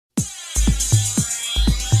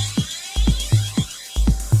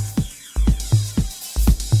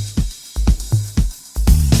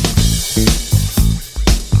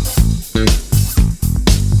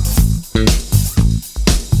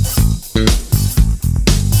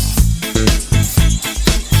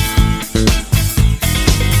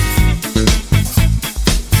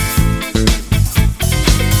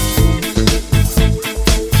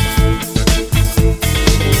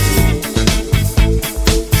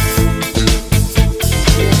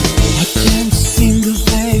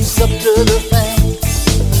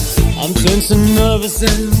nervous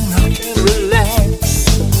and I can't relax.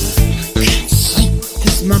 I can't sleep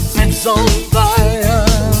 'cause my bed's on fire.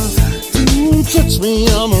 Don't touch me,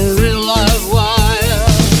 I'm a real live wire.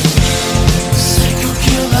 Psycho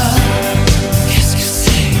killer, qu'est-ce que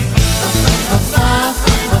c'est?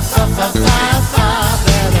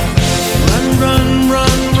 Run, run,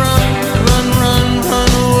 run, run, run, run, run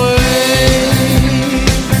away.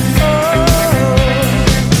 Oh,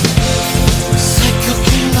 psycho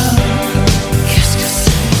killer, qu'est-ce que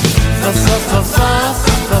c'est?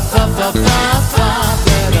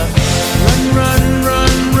 Run, run,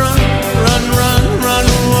 run, run, run, run, run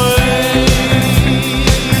away.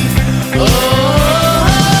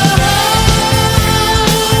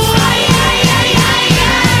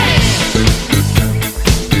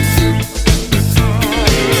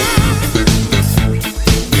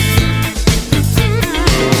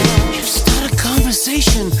 You start a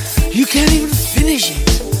conversation, you can't even finish it.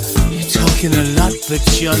 You're talking a lot, but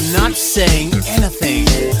you're not saying anything.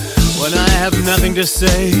 When I have nothing to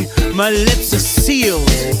say, my lips are sealed.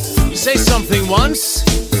 You say something once,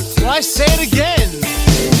 why say it again?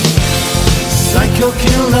 Psycho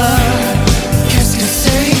killer, qu'est-ce que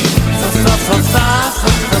c'est?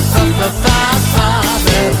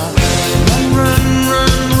 Run, run,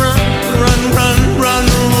 run, run, run, run, run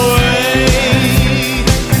away.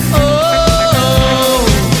 Oh,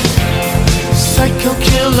 psycho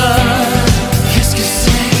killer, qu'est-ce que c'est?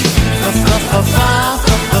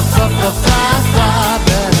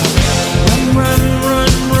 Run, run,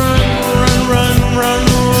 run, run, run, run, run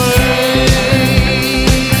away.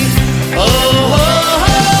 Oh,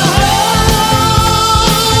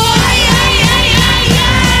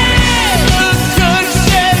 good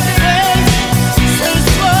shit, says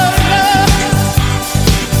what love.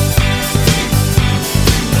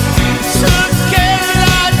 So get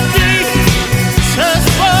la deep, says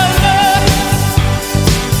what love.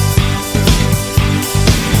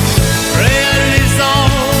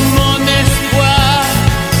 Réalisons mon espoir,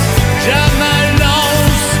 je me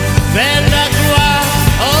lance vers la gloire.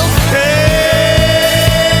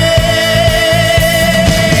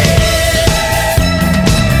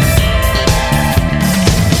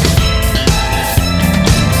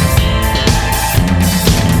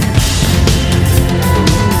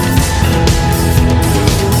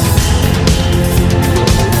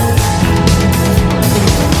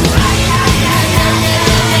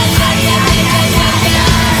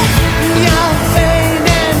 We are vain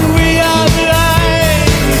and we are blind.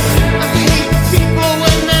 I hate people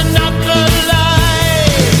when they're not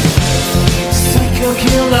alive. Psycho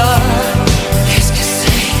killer, qu'est-ce que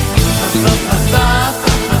c'est?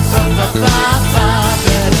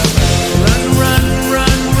 Run, run,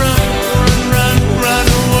 run, run, run, run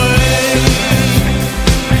away.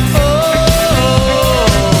 Oh,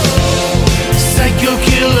 psycho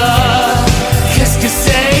killer, qu'est-ce que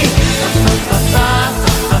c'est?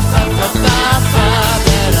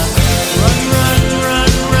 Run, run,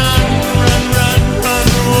 run, run, run, run, run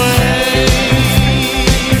away.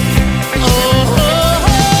 Oh,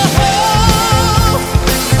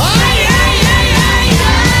 ay, ay, ay, ay,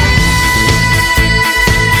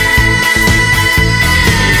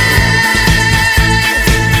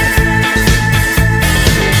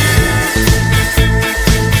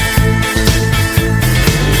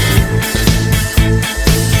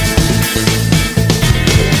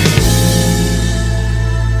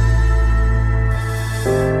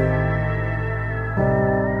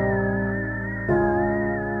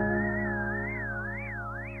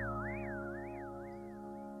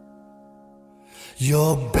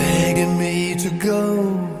 You're begging me to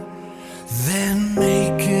go, then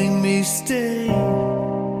making me stay.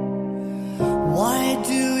 Why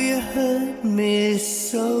do you hurt me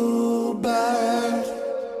so bad?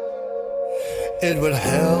 It would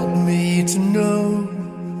help me to know,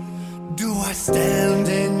 do I stand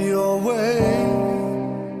in your way?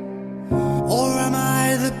 Or am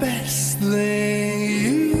I the best thing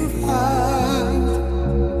you've had?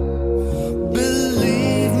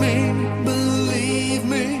 Believe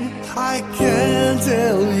me, I can't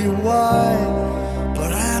tell you why,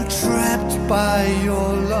 but I'm trapped by your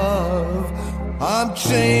love. I'm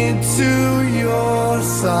chained to your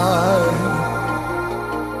side.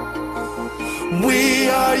 We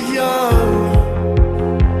are young,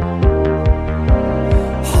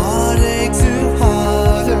 heartache to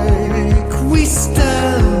heartache we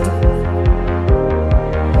stand.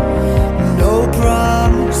 No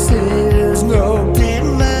promises, no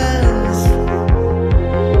demands.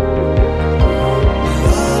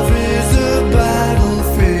 Love is a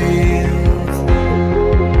battlefield.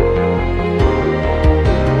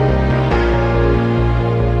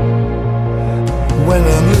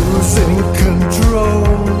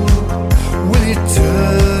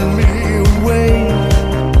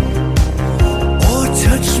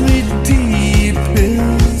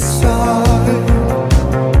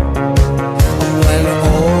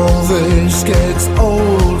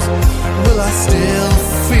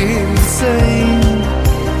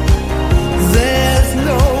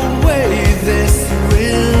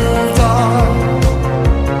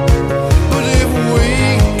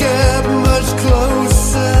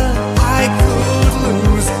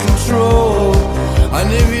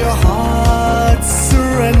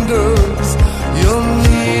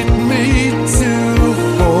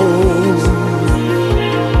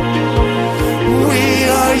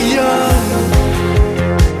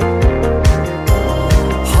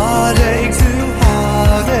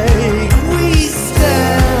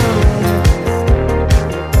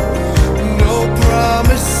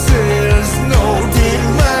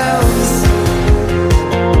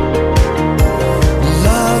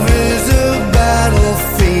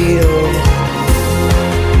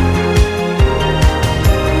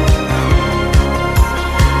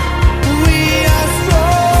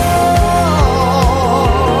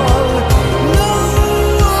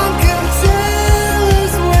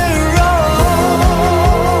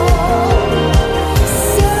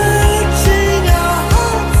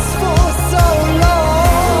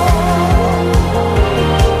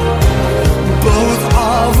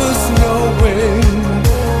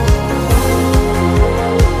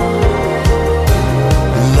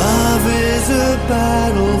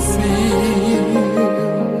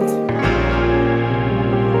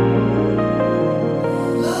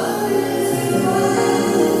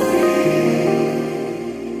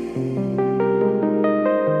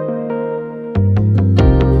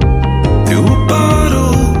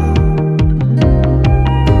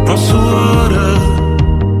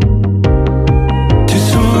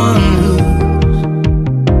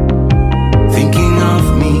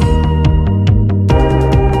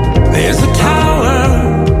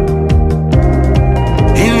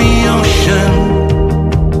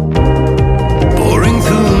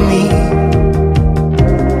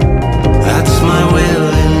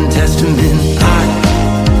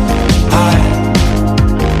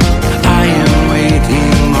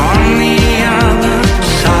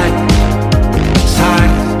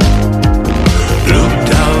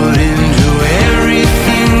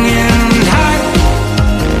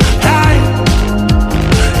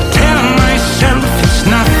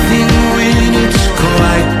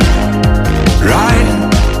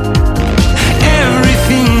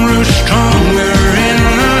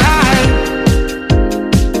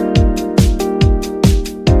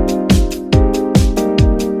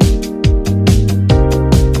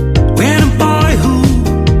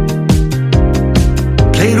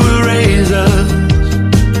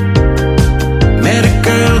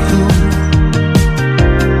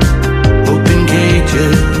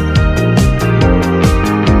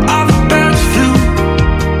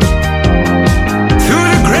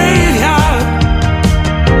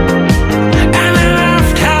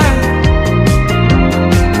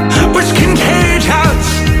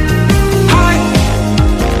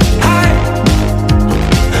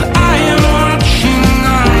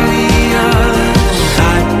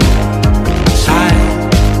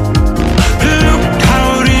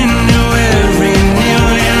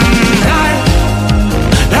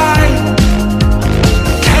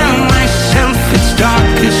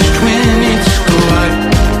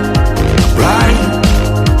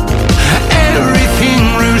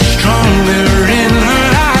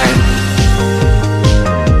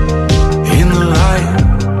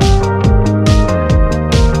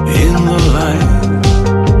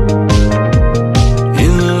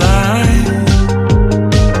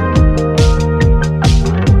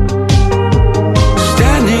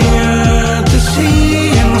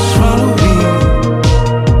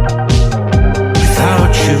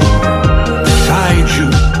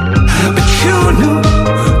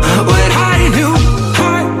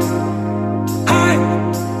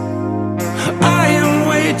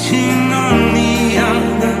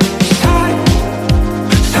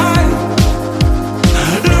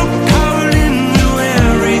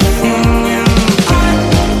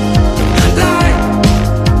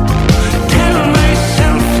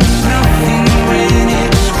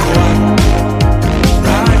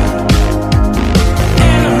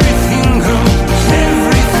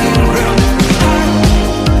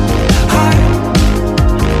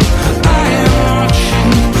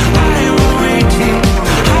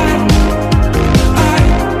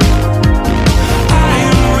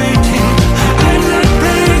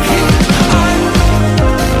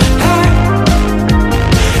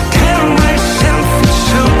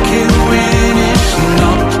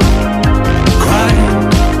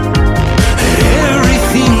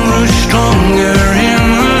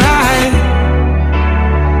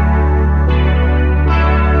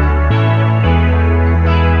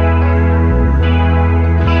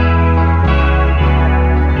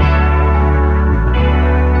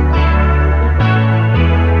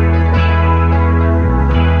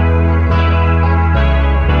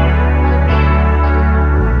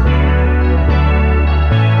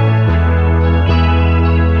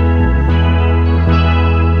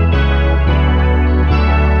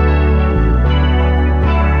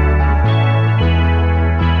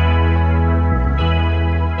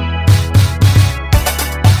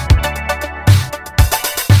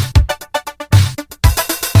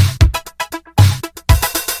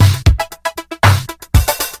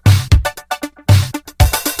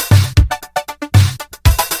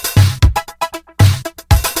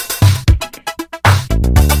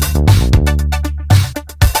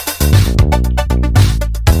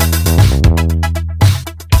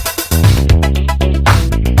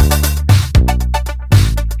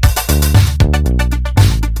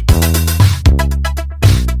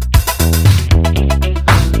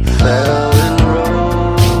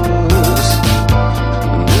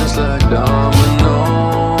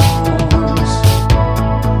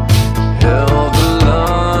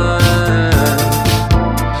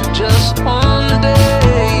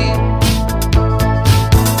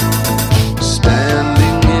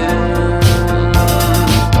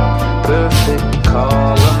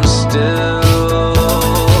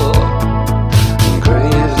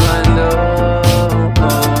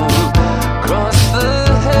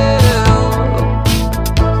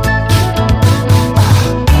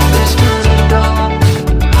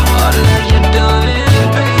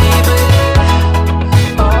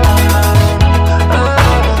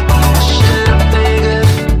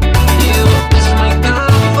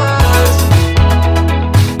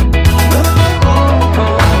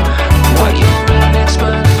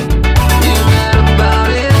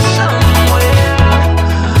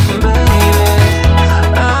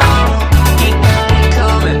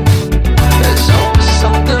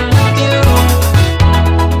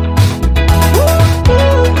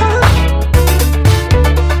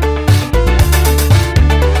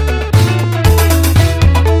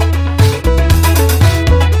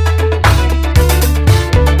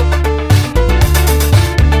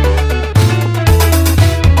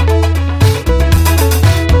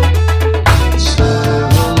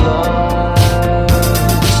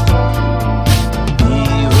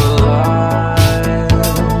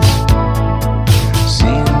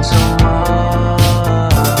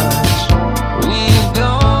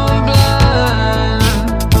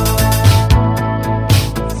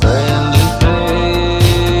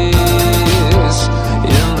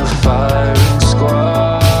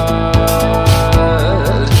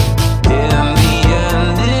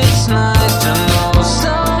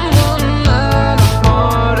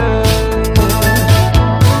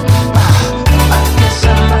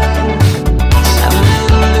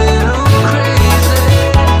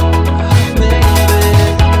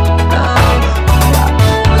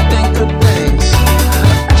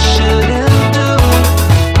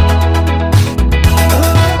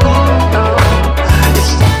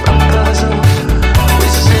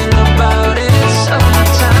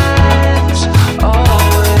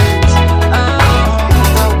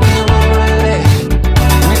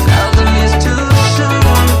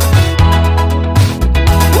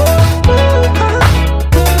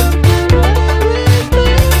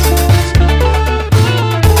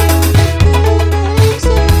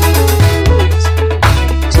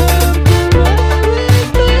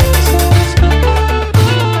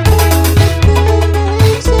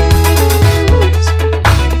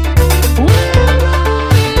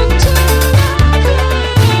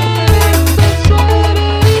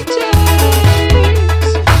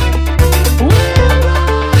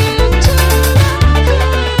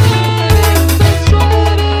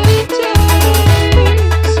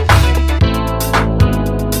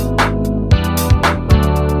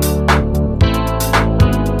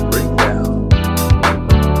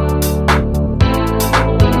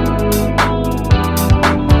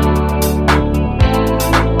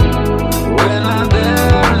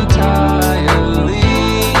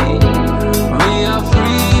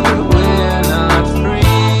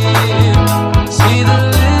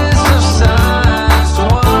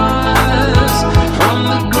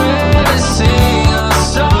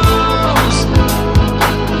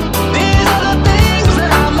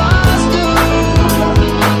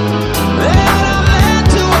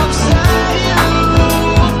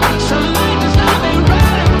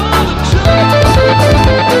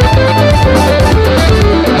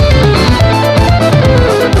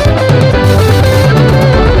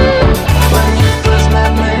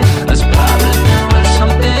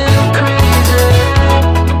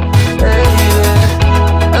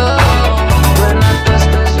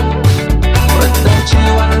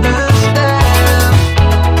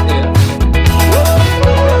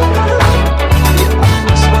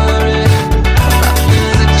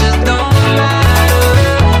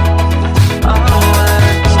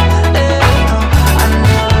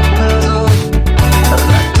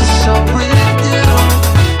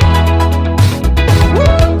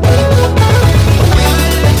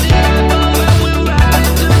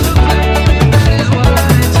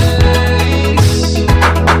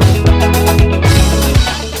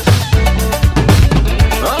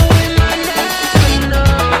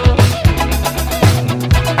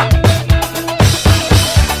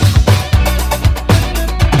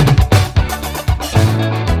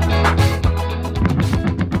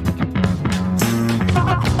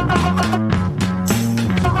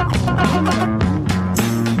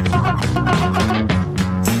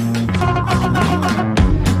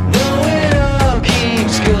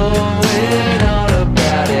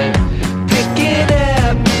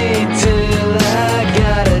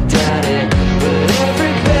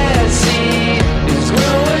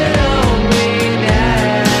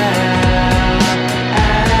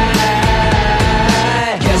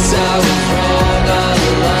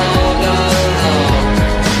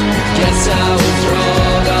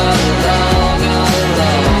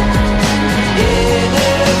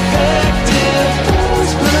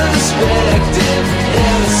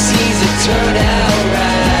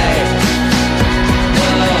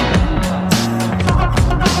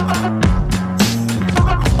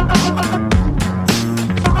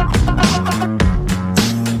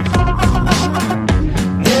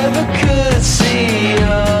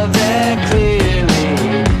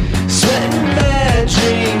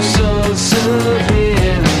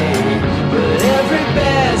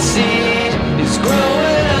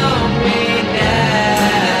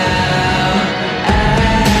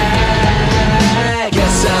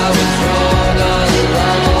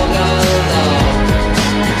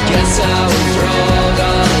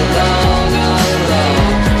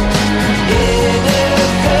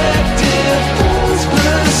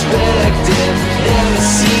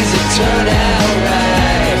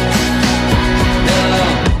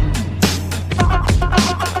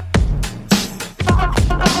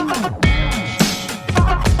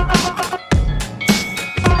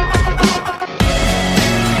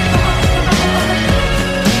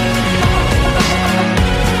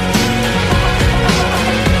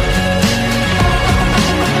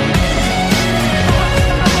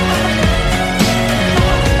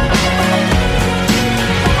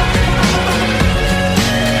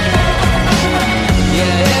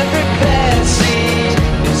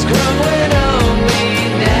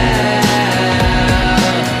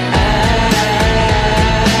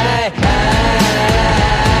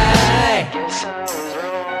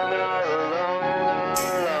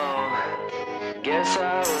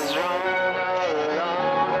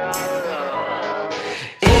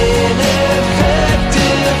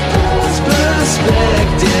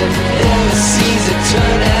 Perspective, never sees it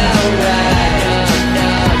turn out right.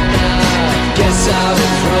 Guess I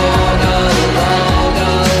was wrong all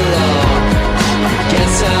along.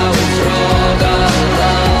 Guess I was wrong all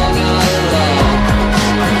along.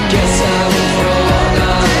 Guess I was wrong all along. Guess I was wrong all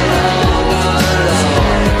along.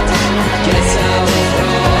 Guess I was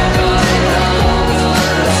wrong all along.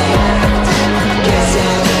 Guess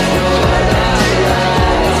I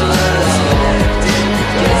was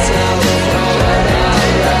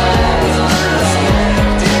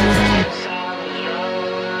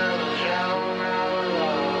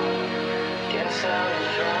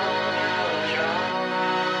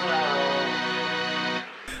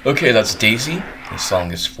Okay, that's Dazy. The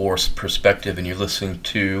song is Forced Perspective, and you're listening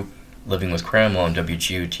to Living with Cramela on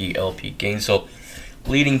WGOT-LP Gainesville.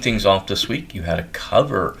 Leading things off this week, you had a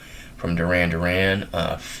cover from Duran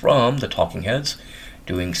from the Talking Heads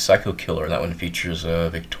doing Psycho Killer. That one features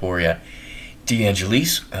Victoria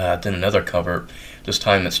DeAngelis. Then another cover. This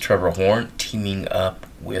time it's Trevor Horn teaming up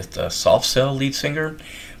with Soft Cell lead singer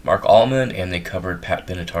Marc, and they covered Pat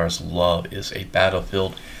Benatar's Love is a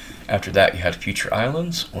Battlefield. After that, you had Future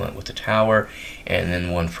Islands, one with the Tower, and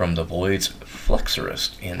then one from the Voidz,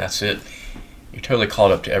 Flexorcist. And that's it. You're totally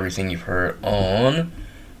caught up to everything you've heard on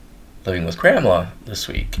Living with Cramela this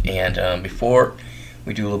week. And before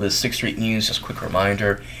we do a little bit of 6th Street news, just a quick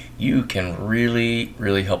reminder, you can really,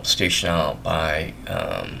 really help the station out by,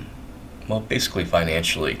 basically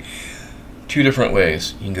financially. 2 different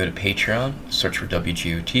ways. You can go to Patreon, search for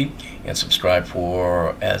WGOT, and subscribe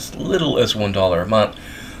for as little as $1 a month.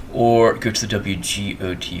 Or go to the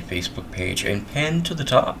WGOT Facebook page and pinned to the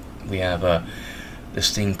top, we have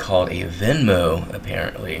this thing called a Venmo,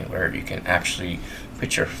 apparently, where you can actually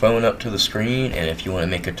put your phone up to the screen, and if you want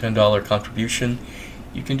to make a $10 contribution,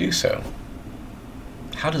 you can do so.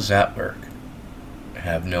 How does that work? I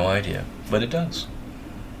have no idea, but it does.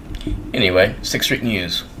 Anyway, 6th Street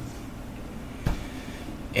News.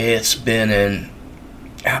 It's been an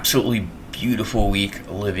absolutely beautiful week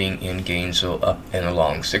living in Gainesville up and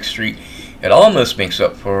along 6th Street. It almost makes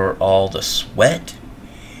up for all the sweat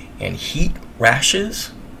and heat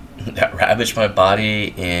rashes that ravaged my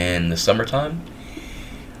body in the summertime.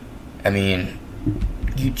 I mean,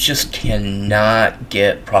 you just cannot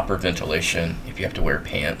get proper ventilation if you have to wear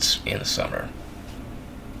pants in the summer.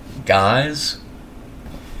 Guys,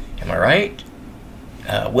 am I right?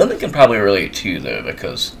 Women can probably relate too, though,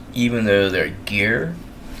 because even though their gear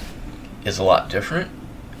is a lot different,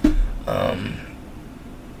 I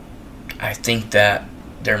think that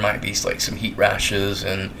there might be like some heat rashes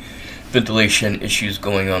and ventilation issues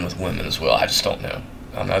going on with women as well. I just don't know.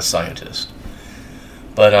 I'm not a scientist.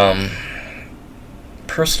 But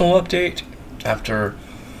personal update, after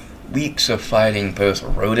weeks of fighting both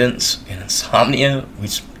rodents and insomnia,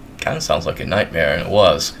 which kind of sounds like a nightmare, and it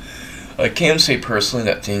was, I can say personally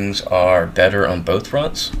that things are better on both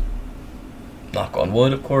fronts. Knock on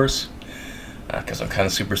wood, of course, because I'm kind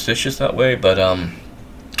of superstitious that way, but I'm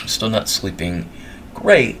still not sleeping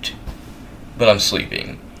great, but I'm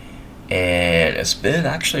sleeping. And it's been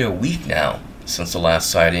actually a week now since the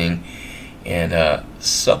last sighting and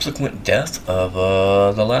subsequent death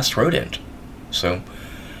of the last rodent. So,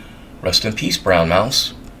 rest in peace, brown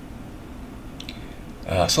mouse.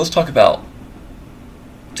 So let's talk about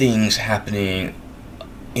things happening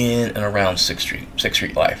in and around 6th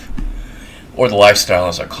Street life, or the lifestyle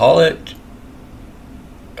as I call it.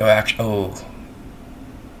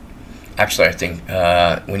 Actually, I think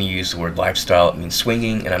when you use the word lifestyle, it means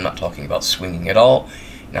swinging, and I'm not talking about swinging at all.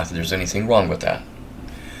 Not that there's anything wrong with that.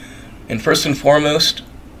 And first and foremost,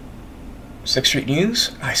 6th Street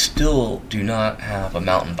News, I still do not have a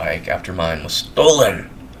mountain bike after mine was stolen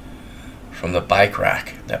from the bike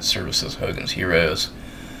rack that services Hogan's Heroes.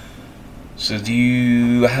 So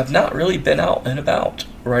you have not really been out and about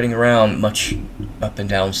riding around much up and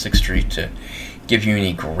down 6th Street to give you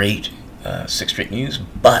any great 6th Street news,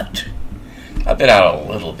 but I've been out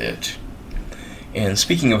a little bit. And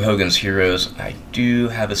speaking of Hogan's Heroes, I do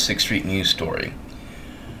have a 6th Street news story.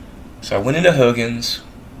 So I went into Hogan's,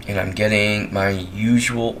 and I'm getting my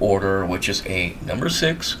usual order, which is a number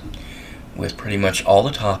 6, with pretty much all the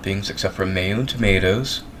toppings except for mayo and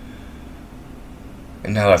tomatoes.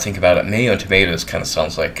 And now that I think about it, mayo and tomatoes kind of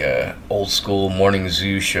sounds like a old school morning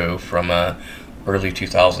zoo show from early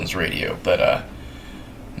 2000s radio, but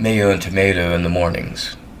mayo and tomato in the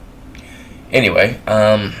mornings. Anyway,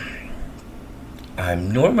 I'm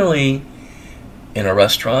normally in a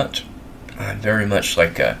restaurant. I'm very much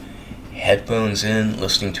like a headphones in,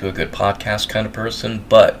 listening to a good podcast kind of person,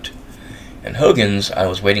 but in Hogan's, I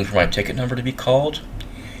was waiting for my ticket number to be called,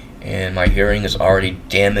 and my hearing is already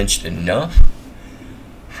damaged enough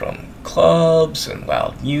from clubs and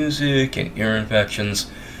loud music and ear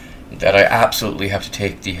infections that I absolutely have to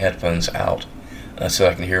take the headphones out so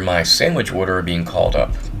I can hear my sandwich order being called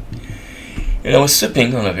up. And I was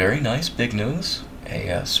sipping on a very nice Big Nose,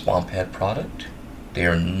 a Swamp Head product. They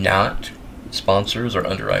are not sponsors or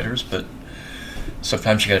underwriters, but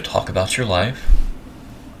sometimes you got to talk about your life.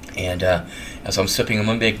 And as I'm sipping on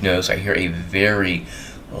my Big Nose, I hear a very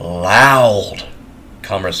loud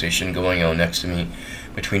conversation going on next to me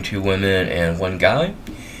between two women and one guy,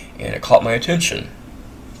 and it caught my attention.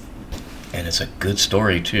 And it's a good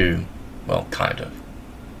story too. Well, kind of.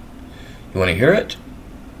 You want to hear it?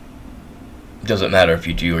 It doesn't matter if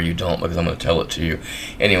you do or you don't, because I'm going to tell it to you.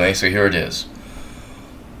 Anyway, so here it is.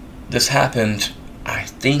 This happened, I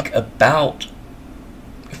think, about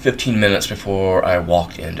 15 minutes before I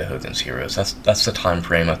walked into Hogan's Heroes. That's the time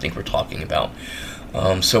frame I think we're talking about.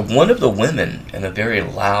 So one of the women, in a very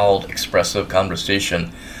loud, expressive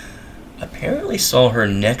conversation, apparently saw her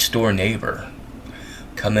next-door neighbor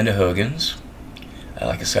come into Hogan's.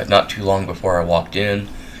 Like I said, not too long before I walked in.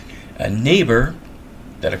 A neighbor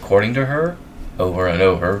that, according to her, over and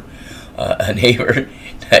over, a neighbor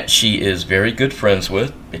that she is very good friends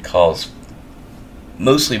with,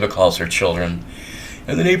 mostly because her children,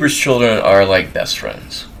 and the neighbor's children are like best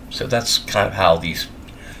friends. So that's kind of how these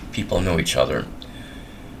people know each other.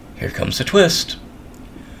 Here comes the twist.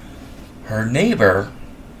 Her neighbor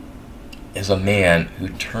is a man who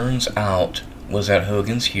turns out was at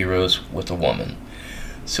Hogan's Heroes with a woman.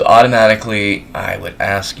 So automatically, I would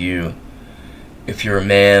ask you, if you're a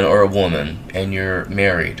man or a woman and you're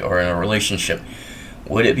married or in a relationship,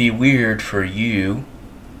 would it be weird for you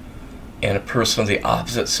and a person of the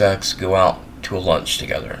opposite sex go out to a lunch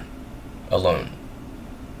together, alone?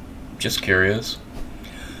 Just curious.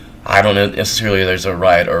 I don't know necessarily there's a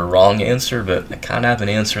right or a wrong answer, but I kind of have an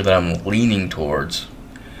answer that I'm leaning towards.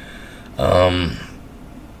 So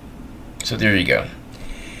there you go.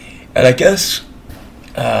 And I guess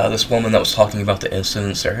this woman that was talking about the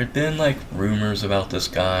incidents, there had been like rumors about this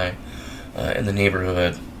guy in the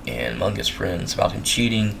neighborhood and among his friends about him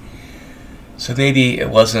cheating. So maybe it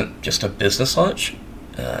wasn't just a business lunch,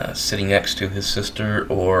 sitting next to his sister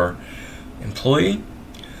or employee.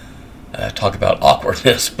 Talk about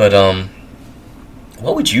awkwardness, but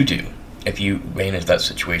what would you do if you ran into that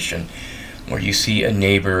situation where you see a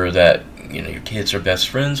neighbor that your kids are best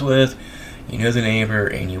friends with, you know the neighbor,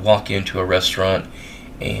 and you walk into a restaurant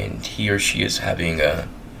and he or she is having a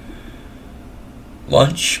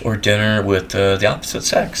lunch or dinner with the opposite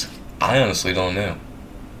sex? I honestly don't know.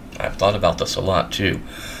 I've thought about this a lot too.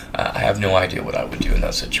 I have no idea what I would do in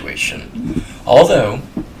that situation. Although,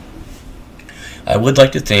 I would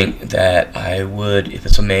like to think that I would, if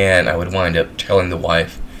it's a man, I would wind up telling the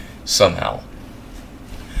wife somehow.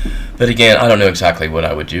 But again, I don't know exactly what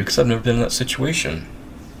I would do because I've never been in that situation.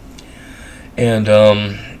 And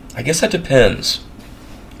I guess that depends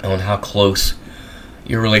on how close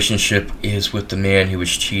your relationship is with the man who was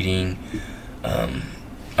cheating.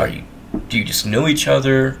 Do you just know each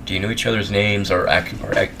other? Do you know each other's names, or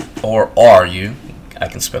are you? I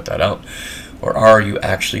can spit that out. Or are you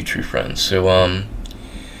actually true friends? So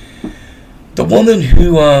the woman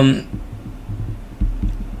who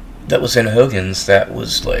that was in Hogan's that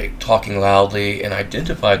was like talking loudly and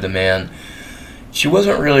identified the man, she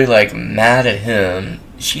wasn't really like mad at him.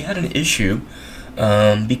 She had an issue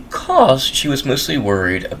because she was mostly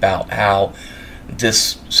worried about how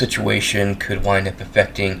this situation could wind up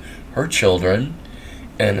affecting her children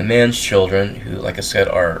and the man's children, who, like I said,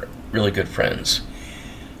 are really good friends.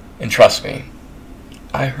 And trust me,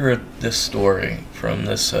 I heard this story from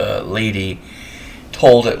this lady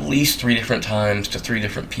told at least 3 different times to 3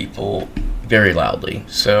 different people very loudly.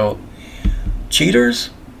 So,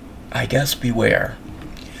 cheaters, I guess beware.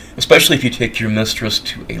 Especially if you take your mistress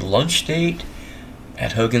to a lunch date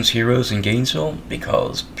at Hogan's Heroes in Gainesville,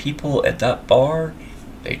 because people at that bar,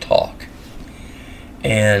 they talk.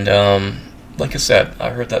 And like I said, I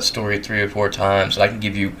heard that story 3 or 4 times, and I can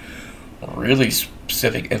give you really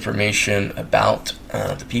specific information about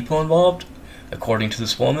the people involved. According to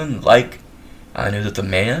this woman, like, I know that the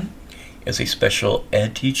man is a special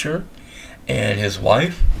ed teacher, and his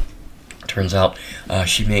wife, turns out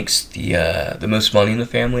she makes the most money in the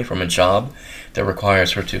family from a job that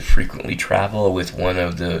requires her to frequently travel with one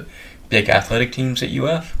of the big athletic teams at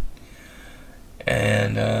UF.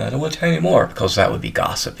 And I don't want to tell you any more because that would be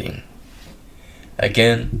gossiping.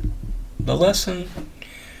 Again, the lesson: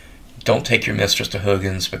 don't take your mistress to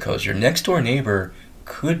Hogan's because your next door neighbor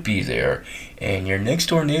could be there, and your next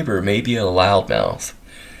door neighbor may be a loudmouth.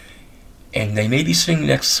 And they may be sitting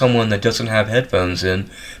next to someone that doesn't have headphones in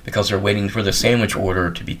because they're waiting for the sandwich order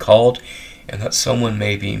to be called, and that someone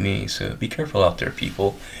may be me, so be careful out there,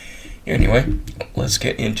 people. Anyway, let's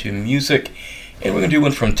get into music, and we're going to do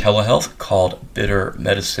one from Telehealth called Bitter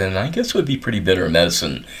Medicine. I guess it would be pretty bitter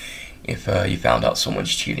medicine if you found out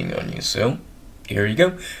someone's cheating on you, so here you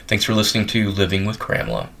go. Thanks for listening to Living with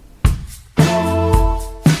Cramela.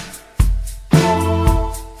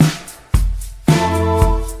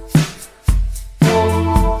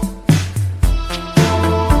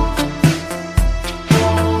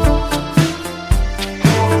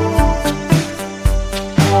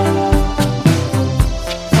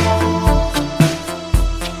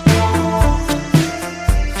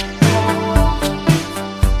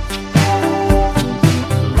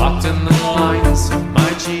 Locked in the lines of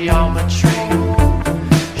my geometry,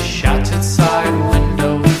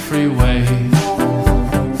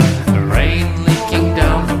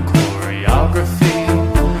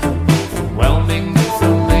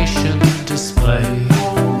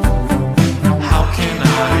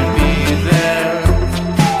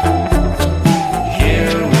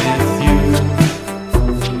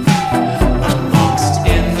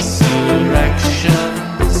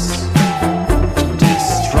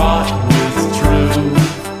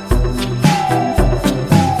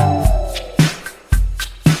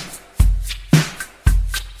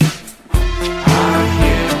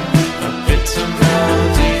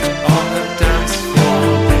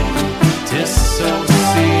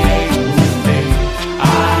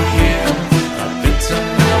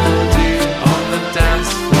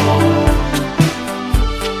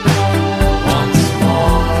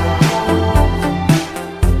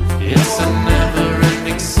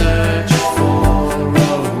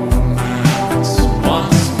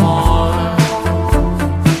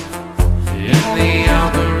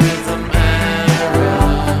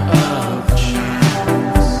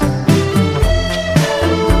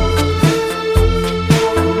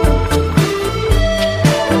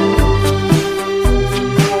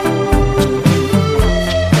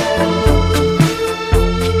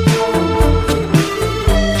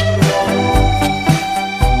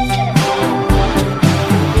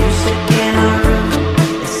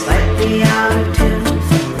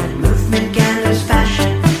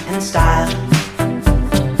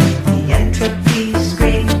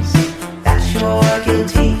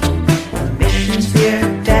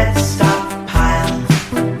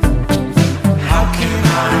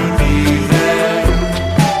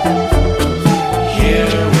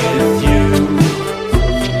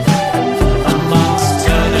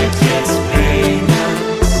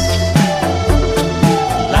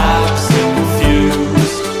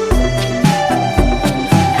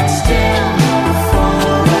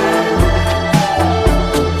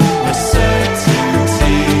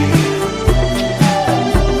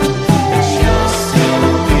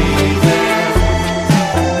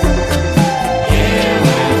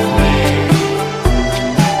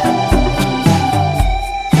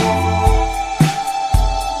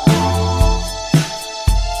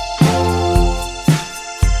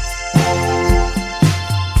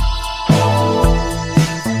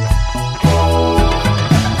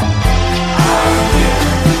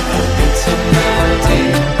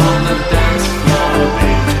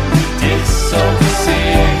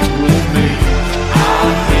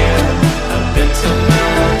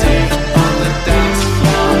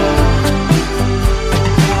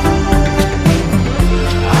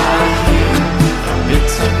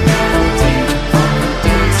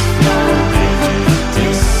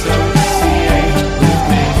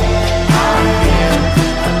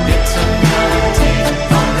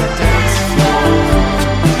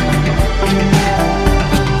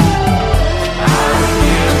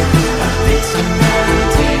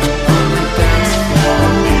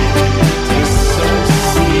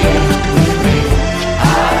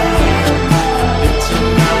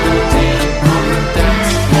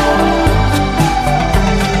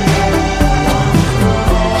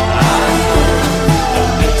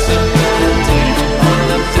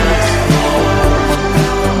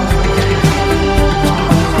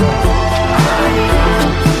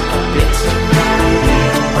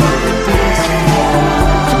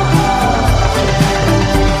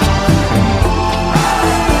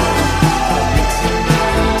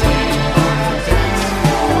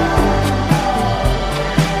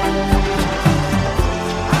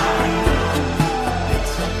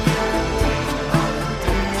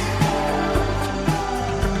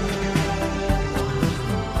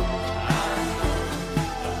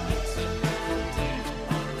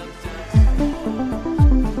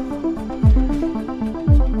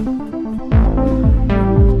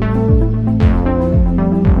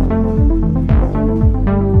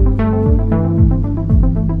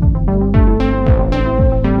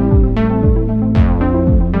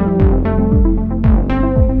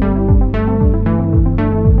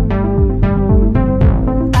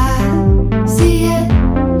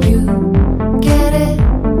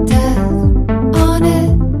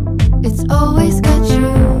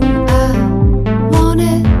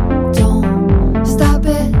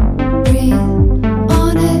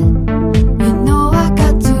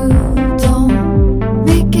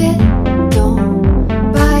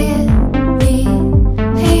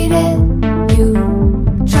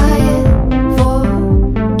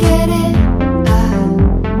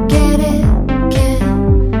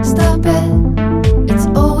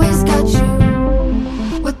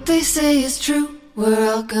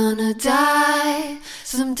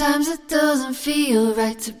 Sometimes it doesn't feel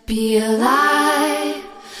right to be alive.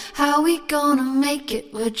 How we gonna make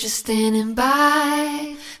it? We're just standing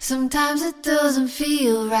by. Sometimes it doesn't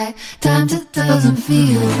feel right. Times it doesn't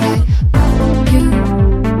feel right. You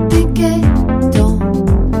think it,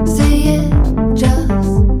 don't say it, just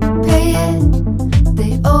pay it.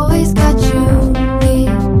 They always got you. We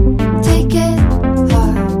take it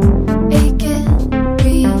hard, ache it,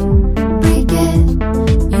 we break it.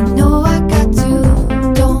 You know I got to.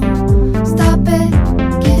 Don't stop it,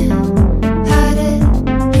 can't hide it.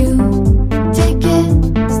 You take it,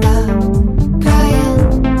 stop crying.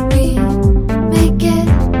 We make it,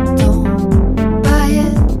 don't buy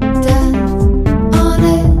it. Death on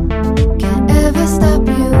it, can't ever stop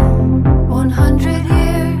you. 100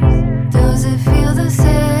 years, does it feel the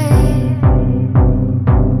same?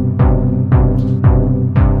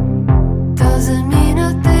 Doesn't mean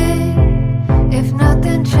a thing if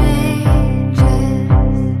nothing changes.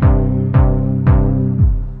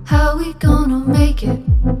 How we gonna make it?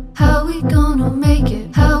 How we gonna make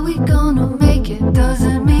it? How we gonna make it?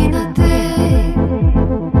 Doesn't mean a thing.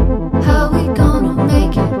 How we gonna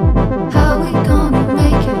make it? How we gonna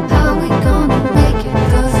make it? How we gonna make it?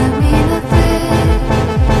 Doesn't mean a thing.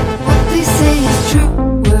 What they say is true,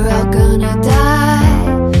 we're all gonna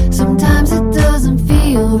die. Sometimes it doesn't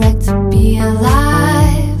feel right to be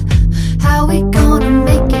alive. How we gonna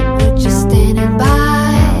make it? We're just standing by.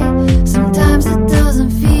 Sometimes it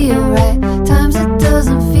doesn't feel right. Times it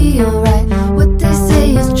doesn't feel right. What they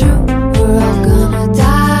say is true, we're all gonna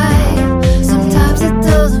die. Sometimes it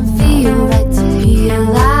doesn't feel right to be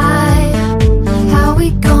alive. How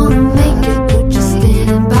we gonna make it? We're just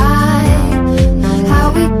standing by. How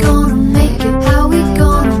we gonna make it? How we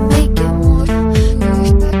gonna make it?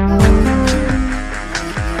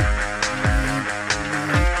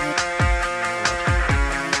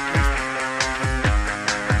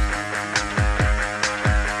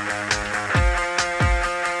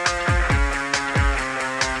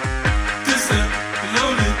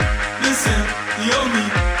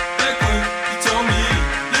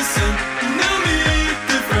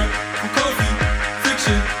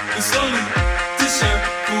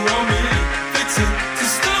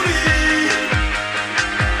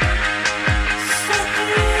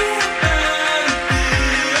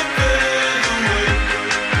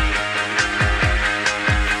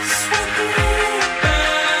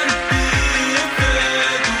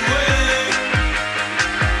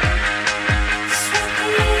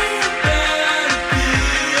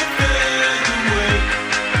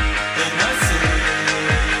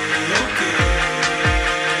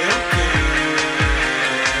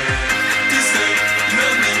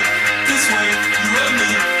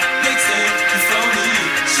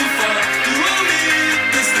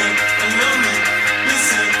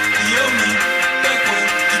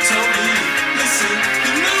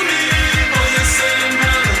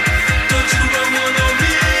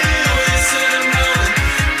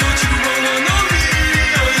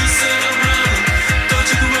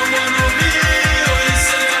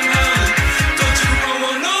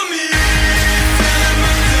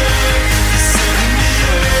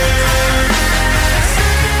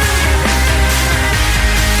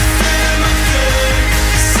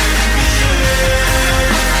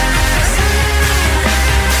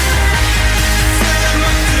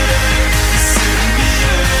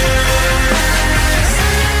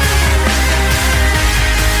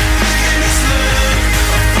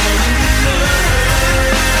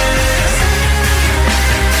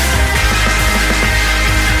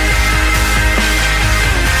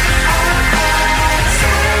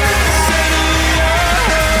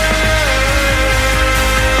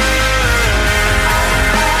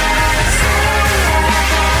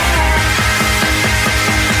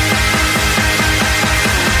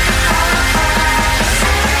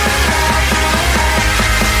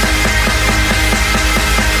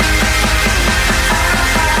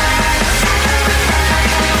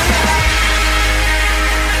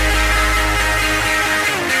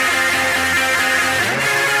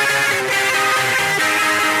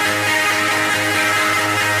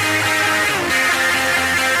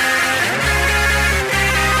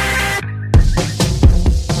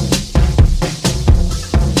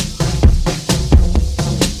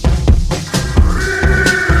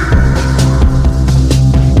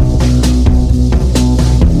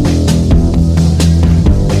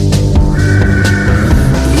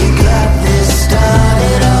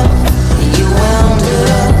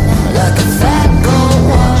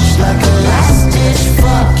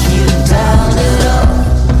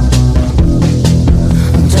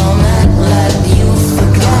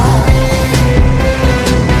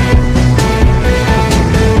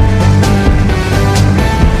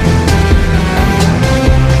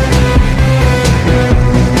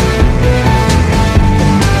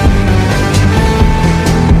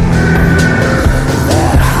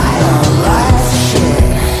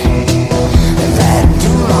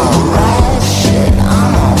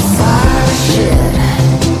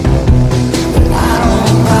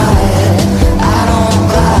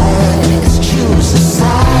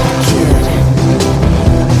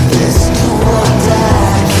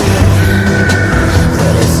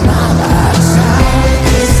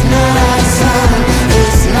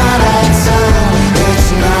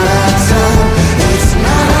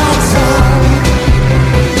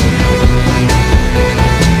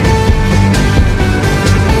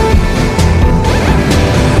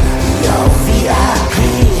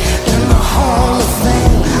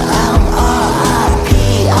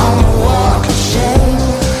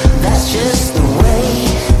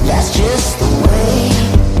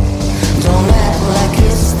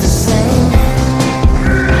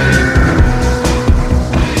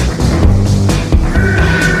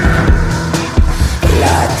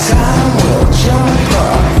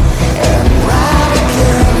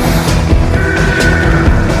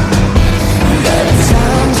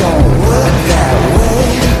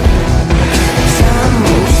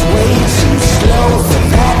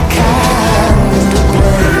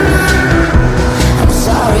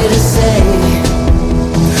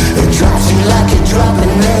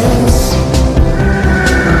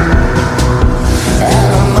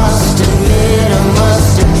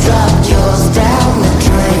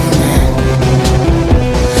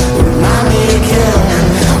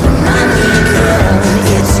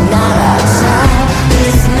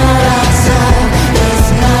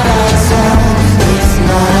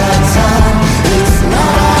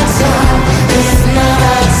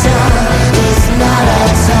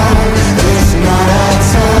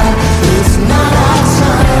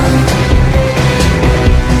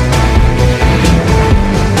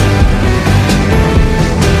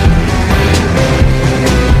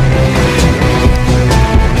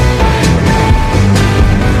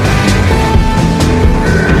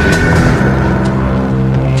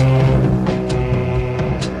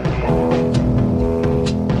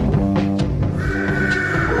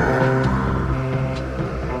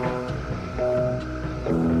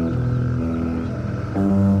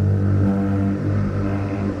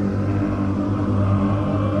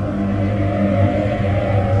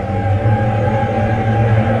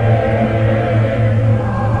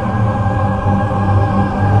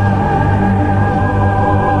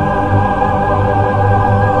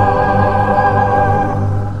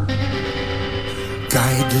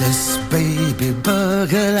 Guideless baby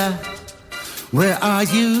burglar, where are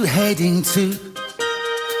you heading to?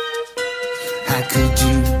 How could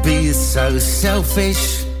you be so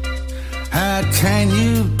selfish? How can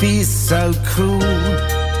you be so cruel?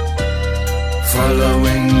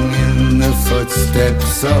 Following in the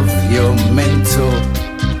footsteps of your mentor,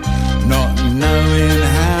 not knowing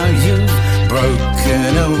how you've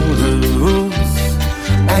broken all the rules.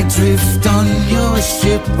 Adrift on your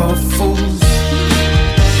ship of fools.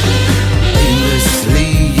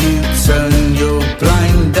 Aimlessly you turn your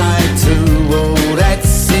blind eye to all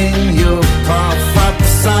that's in your path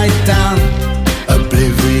upside down.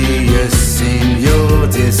 Oblivious in your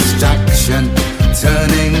distraction,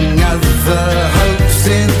 turning other hopes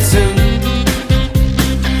into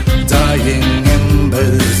dying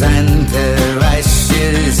embers and their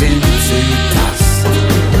ashes into dust.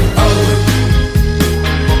 Oh,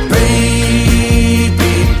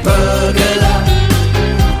 baby burglar,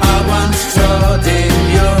 I once trod in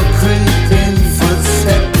your creeping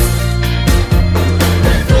footsteps.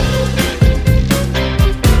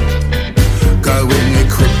 Going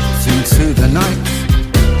equipped into the night.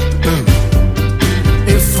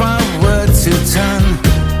 If I were to turn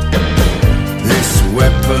this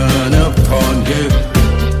weapon upon you,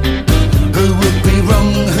 who would be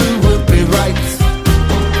wrong, who would be right?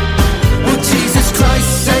 Well, Jesus Christ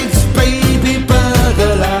saves baby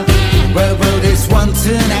burglar. Where will this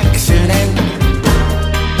wanton action end?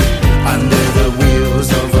 Under the wheels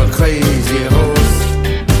of a crazy horse,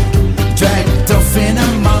 dragged off in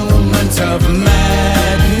a moment of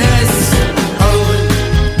madness. Oh,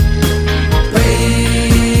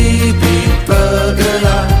 baby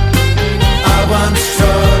burglar, I once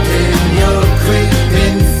trod in your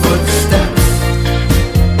creeping footsteps.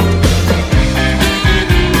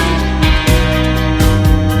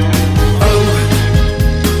 Oh,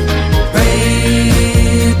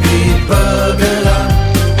 baby burglar,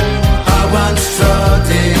 I once trod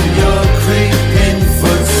in your creeping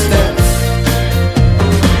footsteps.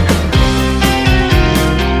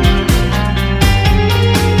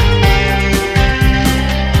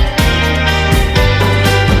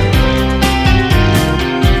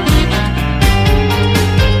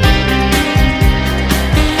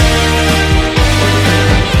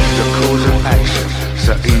 The cause of action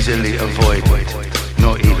so easily avoided,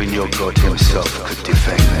 not even your God himself could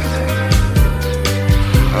defend them.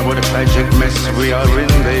 Oh, what a tragic mess we are in,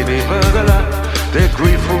 baby burglar. Their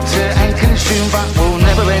grief will tear and consume but will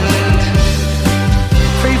never end.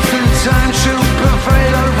 Faith through time shall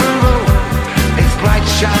prevail over all. Its bright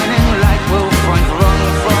shining light will find wrong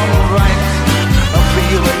from right. Offer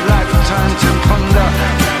you a lifetime to ponder.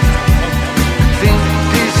 Think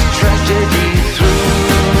this tragedy through.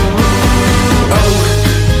 Oh,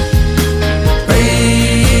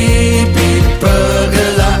 baby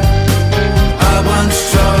burglar, I once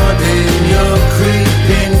trod in your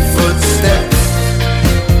creeping footsteps.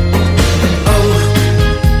 Oh,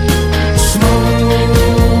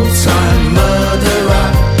 small-time murderer,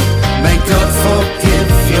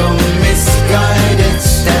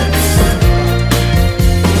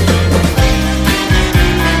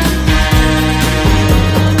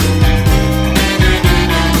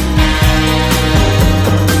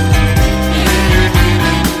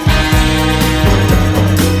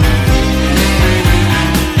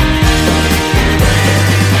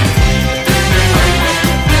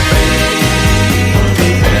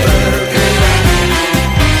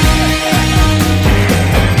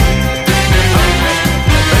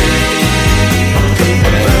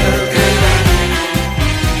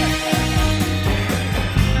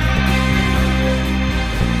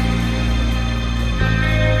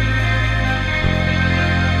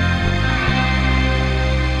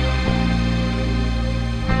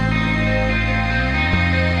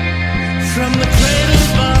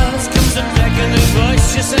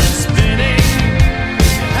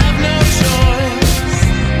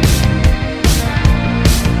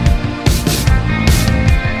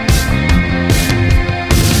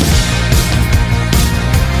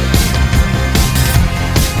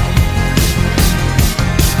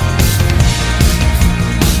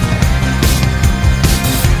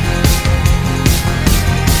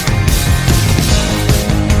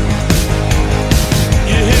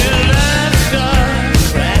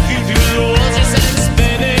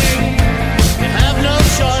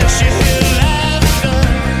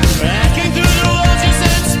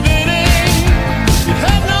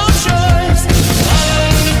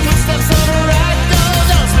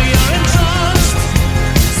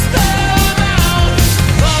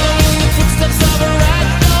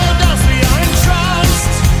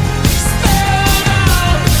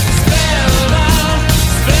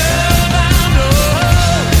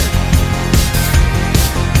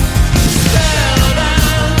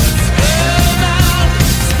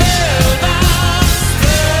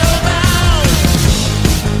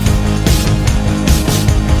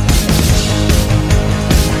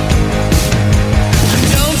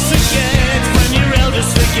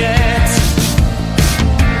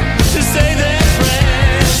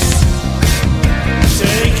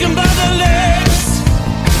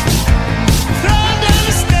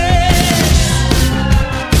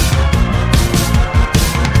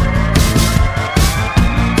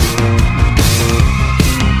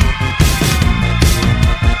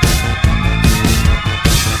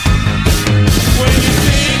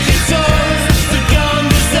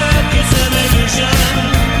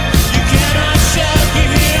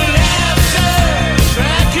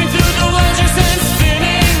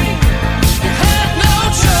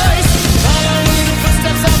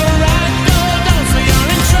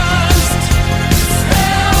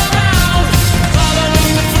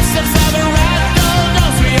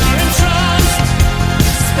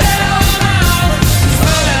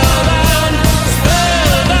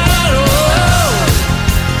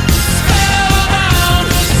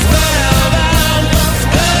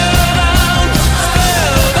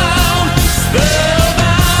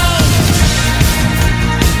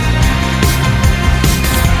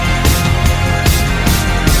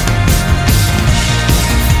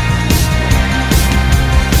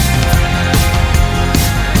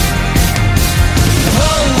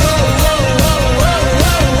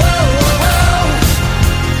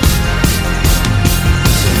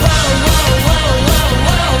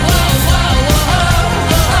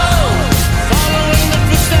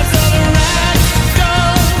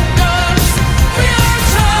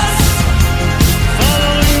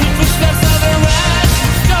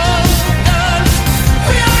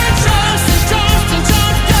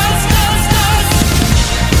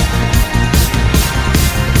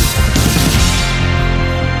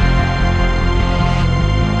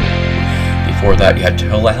 Before that, you had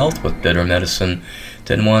Telehealth with Bitter Medicine.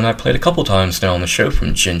 Then one I played a couple times now on the show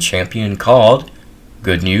from Jenn Champion called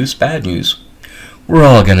Good News, Bad News. We're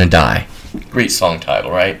All Gonna Die. Great song title,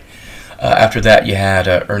 right? After that, you had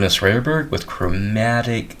Ernest Rarebergg with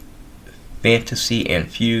Chromatic, Fantasy, and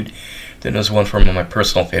Feud. Then there's one from one of my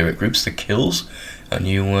personal favorite groups, The Kills, a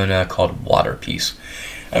new one called Wasterpiece.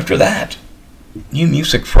 After that, new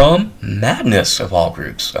music from Madness, of all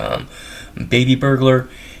groups, Baby Burglar,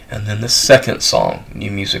 and then the second song,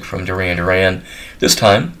 new music from Duran. This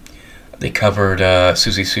time, they covered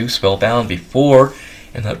Susie Sue, Spellbound. Before,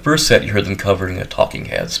 in that first set, you heard them covering the Talking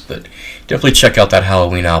Heads, but definitely check out that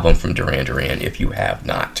Halloween album from Duran if you have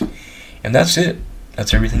not. And that's it.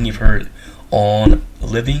 That's everything you've heard on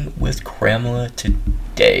Living with Cramela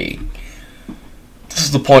today. This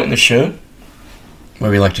is the point in the show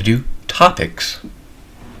where we like to do topics.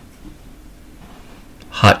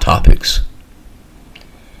 Hot topics.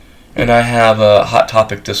 And I have a hot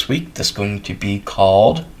topic this week that's going to be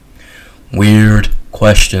called Weird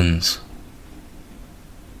Questions.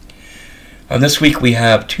 And this week we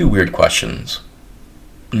have two weird questions.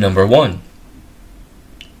 Number one.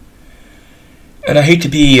 And I hate to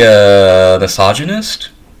be a misogynist,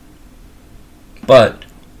 but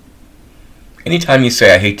anytime you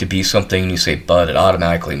say I hate to be something and you say but, it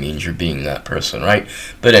automatically means you're being that person, right?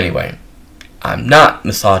 But anyway, I'm not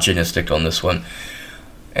misogynistic on this one,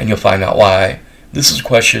 and you'll find out why. This is a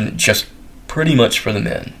question just pretty much for the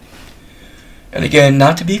men. And again,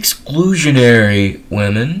 not to be exclusionary,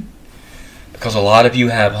 women, because a lot of you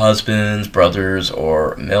have husbands, brothers,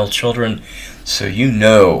 or male children, so you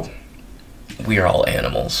know we are all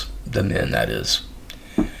animals. The men, that is.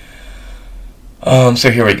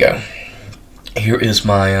 So here we go. Here is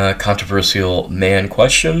my controversial man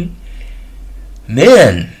question.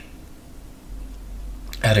 Men,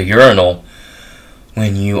 at a urinal,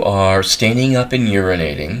 when you are standing up and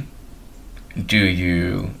urinating, do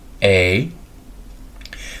you A,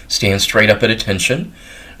 stand straight up at attention,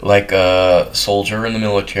 like a soldier in the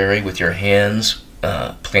military with your hands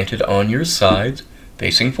planted on your sides,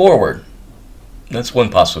 facing forward? That's one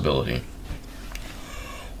possibility.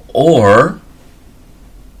 Or,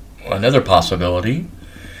 another possibility,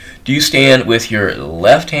 do you stand with your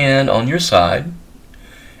left hand on your side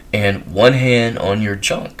and one hand on your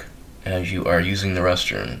junk as you are using the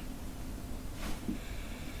restroom?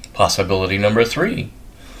 Possibility number 3.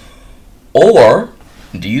 Or,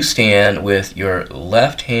 do you stand with your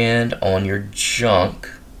left hand on your junk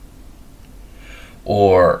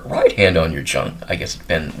or right hand on your junk, I guess it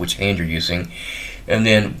depends which hand you're using, and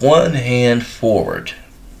then one hand forward,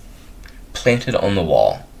 planted on the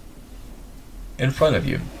wall in front of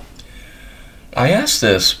you? I ask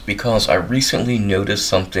this because I recently noticed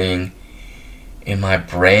something in my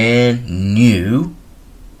brand new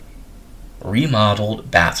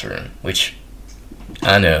remodeled bathroom, which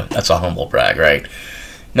I know, that's a humble brag, right?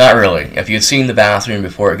 Not really. If you had seen the bathroom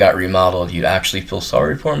before it got remodeled, you'd actually feel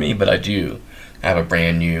sorry for me, but I do have a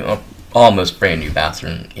brand new, almost brand new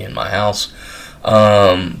bathroom in my house.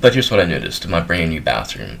 But here's what I noticed in my brand new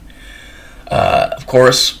bathroom. Of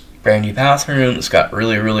course, brand new bathroom. It's got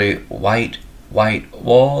really, really white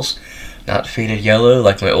walls, not faded yellow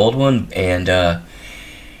like my old one. And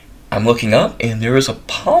I'm looking up, and there is a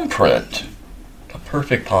palm print, a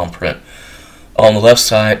perfect palm print, on the left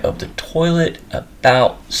side of the toilet,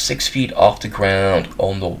 about 6 feet off the ground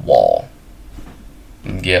on the wall.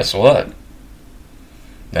 And guess what?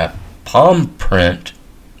 That palm print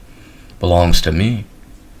belongs to me.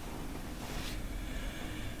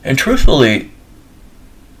 And truthfully,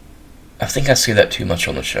 I think I say that too much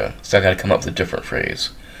on the show, so I gotta come up with a different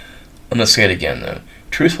phrase. I'm gonna say it again though.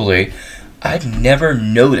 Truthfully, I'd never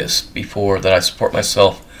noticed before that I support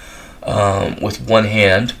myself with one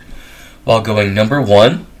hand while going number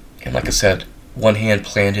 1, and like I said, one hand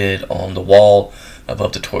planted on the wall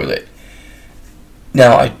above the toilet.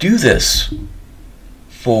 Now, I do this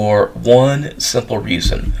for one simple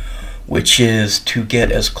reason, which is to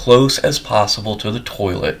get as close as possible to the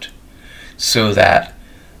toilet so that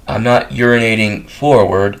I'm not urinating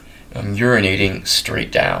forward, I'm urinating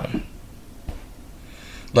straight down.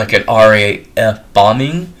 Like an RAF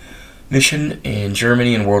bombing mission in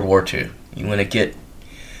Germany in World War II. You want to get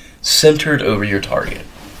centered over your target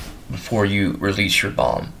before you release your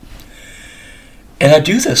bomb. And I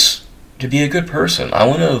do this to be a good person. I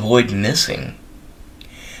want to avoid missing.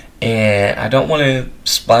 And I don't want to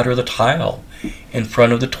splatter the tile in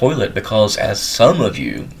front of the toilet because, as some of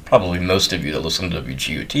you, probably most of you that listen to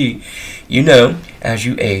WGOT, you know, as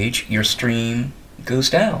you age, your stream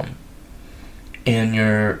goes down. In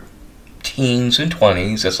your teens and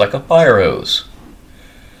 20s, it's like a fire hose.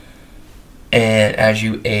 And as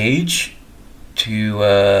you age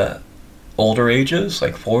to older ages,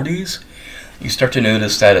 like 40s, you start to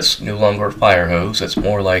notice that it's no longer a fire hose. It's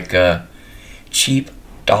more like a cheap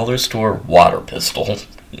dollar store water pistol.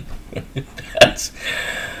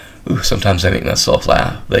 Sometimes I make myself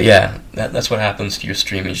laugh. But yeah, that's what happens to your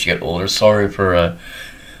streaming as you get older. Sorry for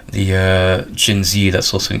the Gen Z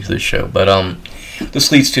that's listening to this show. But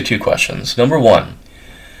this leads to two questions. Number one,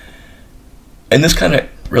 and this kind of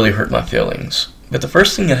really hurt my feelings, but the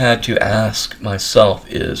first thing I had to ask myself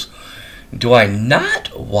is, do I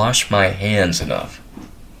not wash my hands enough?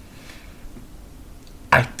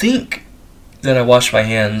 I think that I wash my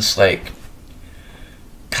hands like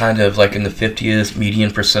kind of like in the 50th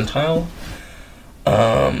median percentile.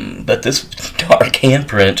 But this dark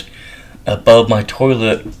handprint above my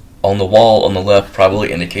toilet on the wall on the left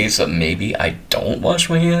probably indicates that maybe I don't wash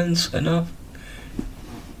my hands enough.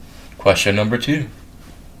 Question number two.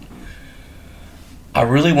 I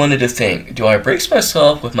really wanted to think, do I brace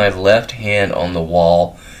myself with my left hand on the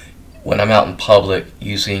wall when I'm out in public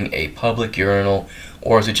using a public urinal,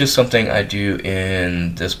 or is it just something I do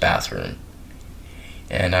in this bathroom?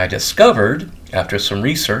 And I discovered, after some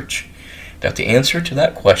research, that the answer to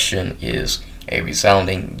that question is a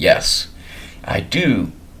resounding yes. I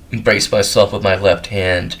do brace myself with my left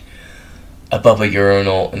hand above a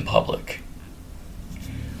urinal in public,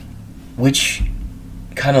 which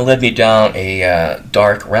kind of led me down a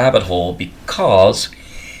dark rabbit hole, because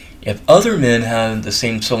if other men have the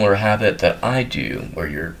same similar habit that I do, where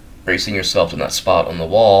you're bracing yourself in that spot on the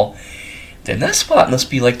wall, then that spot must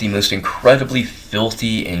be like the most incredibly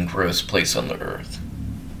filthy and gross place on the earth.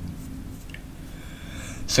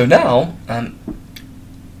 So now I'm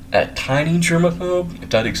a tiny germaphobe, if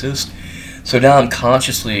that exists. So now I'm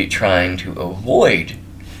consciously trying to avoid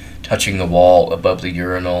touching the wall above the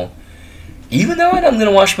urinal, even though I'm going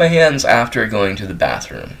to wash my hands after going to the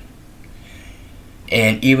bathroom.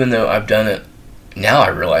 And even though I've done it, now I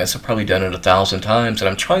realize I've probably done it 1,000 times, and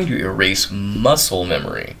I'm trying to erase muscle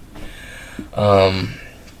memory.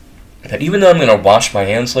 That even though I'm going to wash my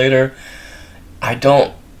hands later, I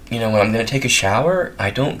don't, when I'm going to take a shower, I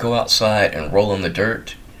don't go outside and roll in the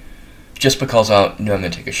dirt just because I know I'm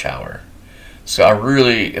going to take a shower. So I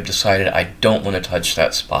really have decided I don't want to touch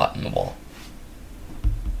that spot in the wall.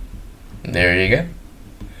 There you go.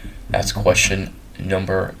 That's question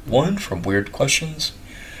number one from Weird Questions.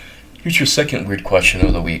 Here's your second weird question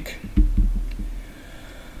of the week.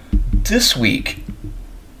 This week,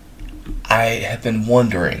 I have been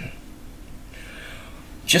wondering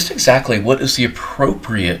just exactly what is the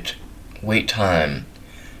appropriate wait time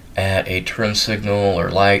at a turn signal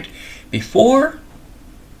or light before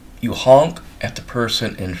you honk at the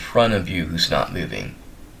person in front of you who's not moving.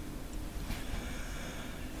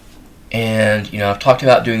 And, I've talked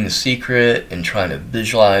about doing The Secret and trying to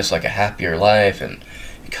visualize like a happier life, and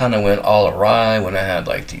it kind of went all awry when I had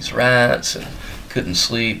like these rats and couldn't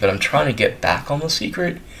sleep, but I'm trying to get back on The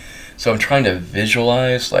Secret. So I'm trying to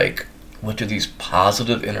visualize like, what do these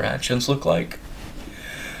positive interactions look like?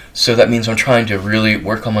 So that means I'm trying to really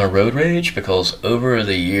work on my road rage, because over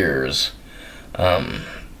the years,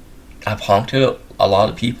 I've honked at a lot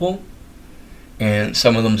of people, and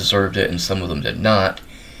some of them deserved it and some of them did not.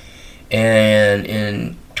 And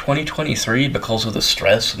in 2023, because of the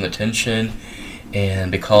stress and the tension,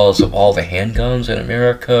 and because of all the handguns in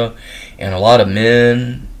America, and a lot of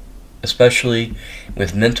men, especially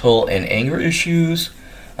with mental and anger issues,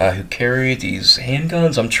 who carry these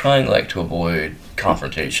handguns, I'm trying to avoid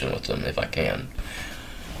confrontation with them if I can.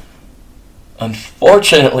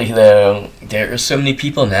 Unfortunately, though, there are so many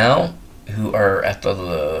people now who are at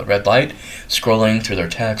the red light, scrolling through their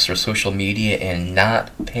texts or social media and not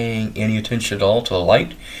paying any attention at all to the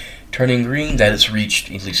light turning green, that it's reached,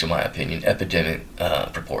 at least in my opinion, epidemic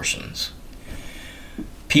proportions.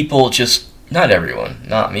 People just, not everyone,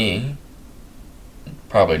 not me,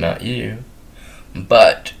 probably not you,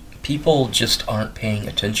 but people just aren't paying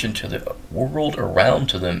attention to the world around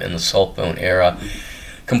to them in the cell phone era,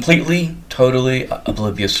 completely, totally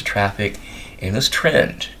oblivious to traffic. And this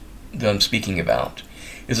trend that I'm speaking about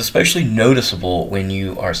is especially noticeable when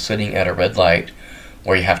you are sitting at a red light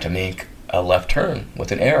where you have to make a left turn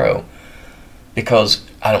with an arrow, because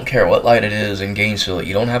I don't care what light it is in Gainesville,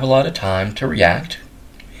 you don't have a lot of time to react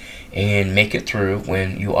and make it through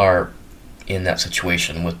when you are in that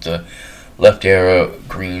situation with the left arrow,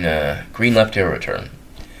 green left arrow turn.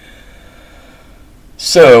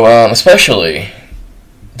 So, especially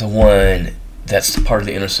the one that's part of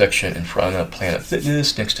the intersection in front of Planet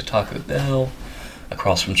Fitness, next to Taco Bell,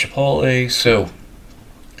 across from Chipotle. So,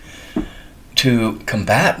 to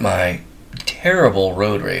combat my terrible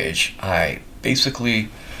road rage, I basically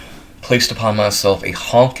placed upon myself a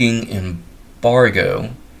honking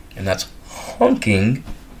embargo, and that's honking,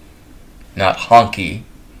 not honky,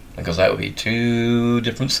 because that would be two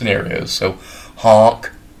different scenarios. So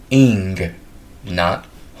honk-ing, not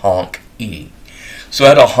honk-e. So I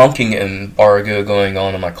had a honking embargo going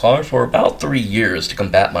on in my car for about 3 years to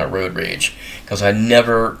combat my road rage, because I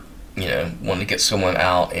never, wanted to get someone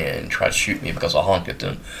out and try to shoot me because I honked at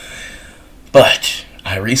them. But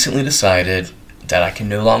I recently decided that I can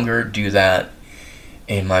no longer do that,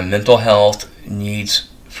 and my mental health needs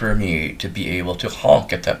for me to be able to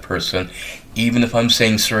honk at that person, even if I'm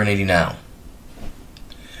saying Serenity Now.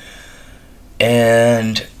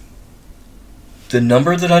 And the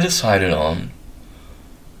number that I decided on,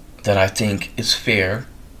 that I think is fair,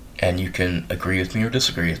 and you can agree with me or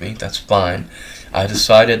disagree with me, that's fine. I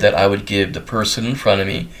decided that I would give the person in front of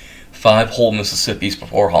me 5 whole Mississippis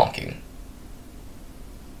before honking.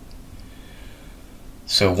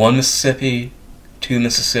 So 1 Mississippi, 2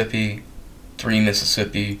 Mississippi, 3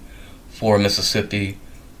 Mississippi, 4 Mississippi,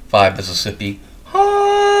 5 Mississippi,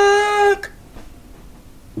 honk!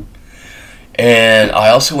 And I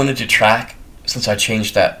also wanted to track, since I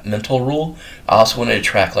changed that mental rule, I also wanted to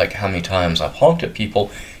track how many times I've honked at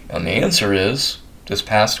people, and the answer is, this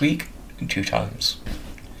past week, 2 times.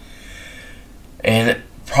 And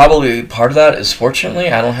probably part of that is,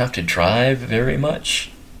 fortunately, I don't have to drive very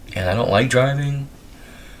much, and I don't like driving,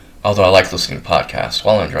 although I like listening to podcasts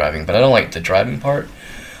while I'm driving, but I don't like the driving part.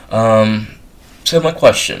 So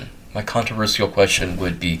my controversial question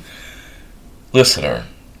would be, listener,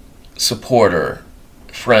 supporter,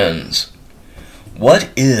 friends,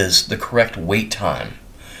 what is the correct wait time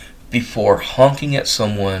before honking at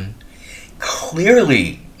someone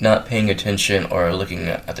clearly not paying attention or looking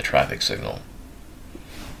at the traffic signal?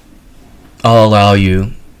 I'll allow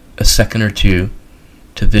you a second or two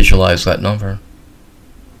to visualize that number.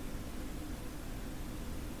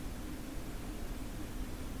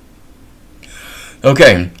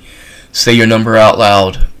 Okay, say your number out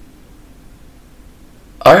loud.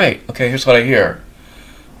 Alright, okay, here's what I hear.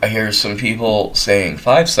 I hear some people saying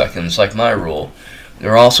 5 seconds, like my rule.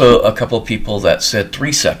 There are also a couple of people that said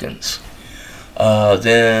 3 seconds.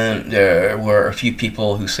 Then there were a few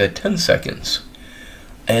people who said 10 seconds.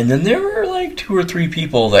 And then there were 2 or 3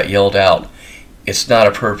 people that yelled out, it's not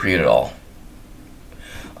appropriate at all.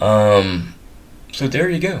 So there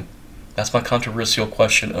you go. That's my controversial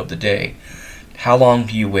question of the day. How long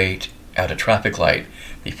do you wait at a traffic light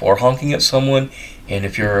before honking at someone? And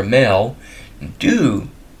if you're a male, do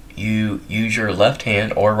you use your left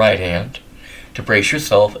hand or right hand to brace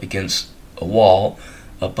yourself against a wall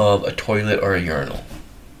above a toilet or a urinal?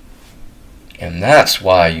 And that's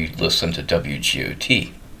why you listen to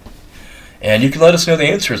WGOT. And you can let us know the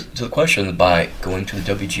answers to the question by going to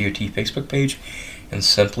the WGOT Facebook page and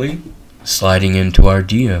simply sliding into our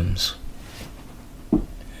DMs.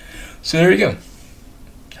 So there you go.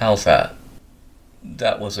 How's that?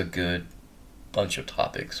 That was a good bunch of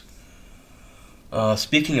topics.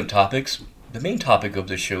 Speaking of topics, the main topic of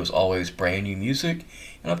this show is always brand new music,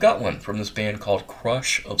 and I've got one from this band called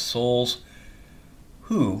Crush of Souls.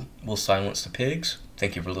 Who will silence the pigs?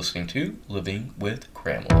 Thank you for listening to Living with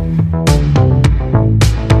Cramela.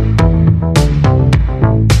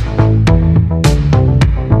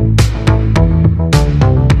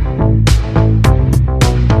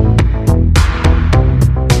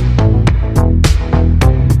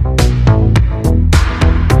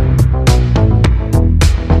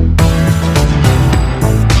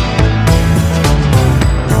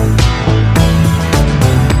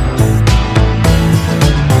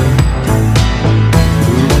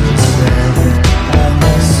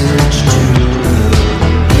 Message to the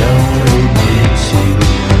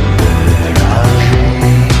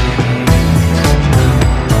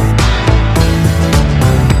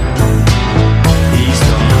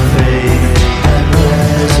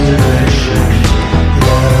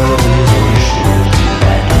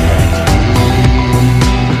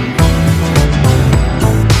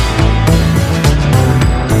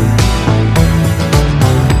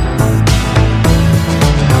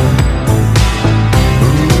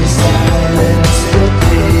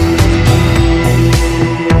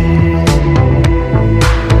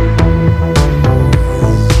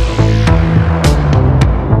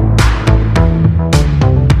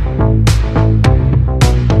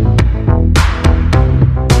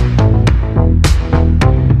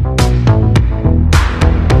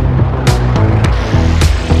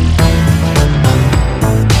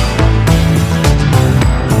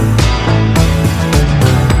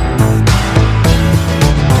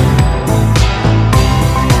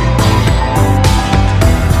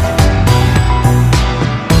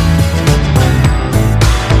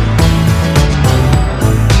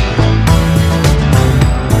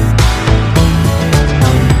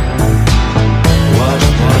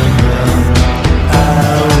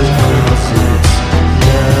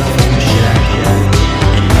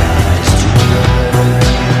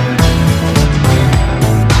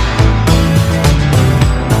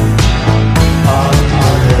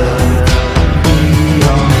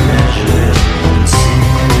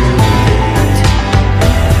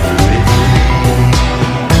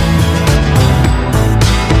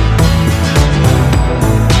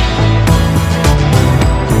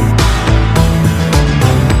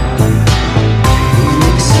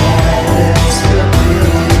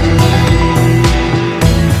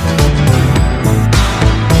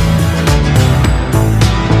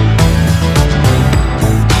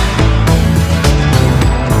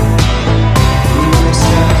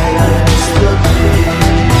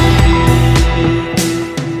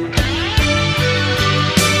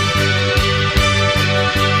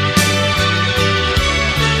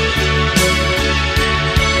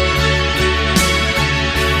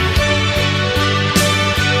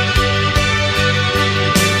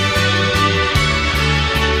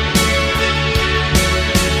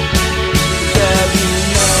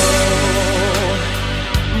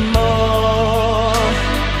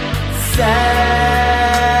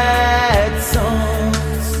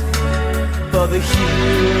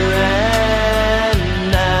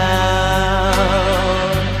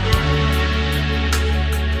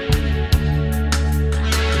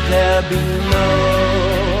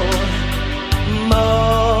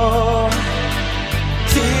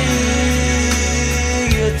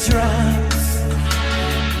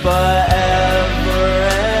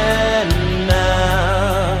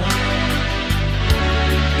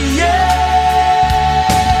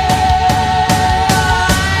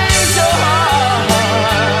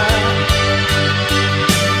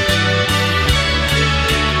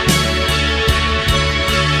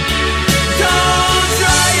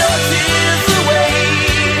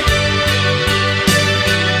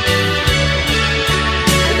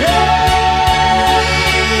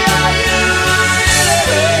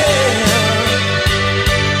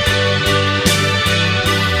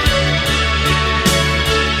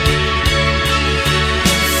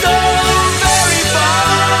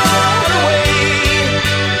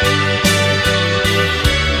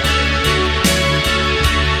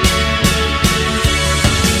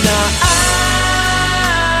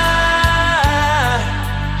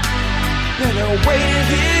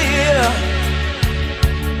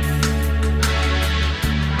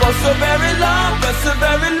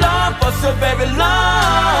so very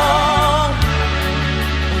long,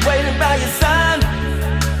 waiting by your side.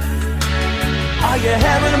 Are you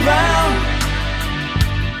heaven bound?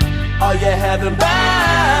 Are you heaven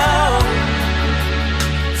bound?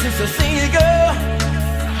 Since I see you go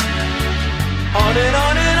on and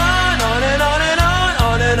on and on, on and on and on,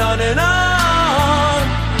 on and on and on,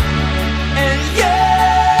 and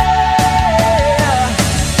yeah,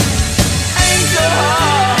 angel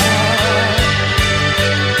heart.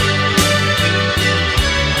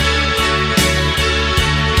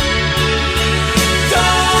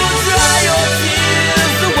 Don't dry your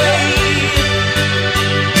tears away.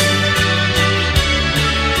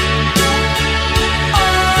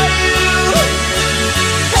 Are you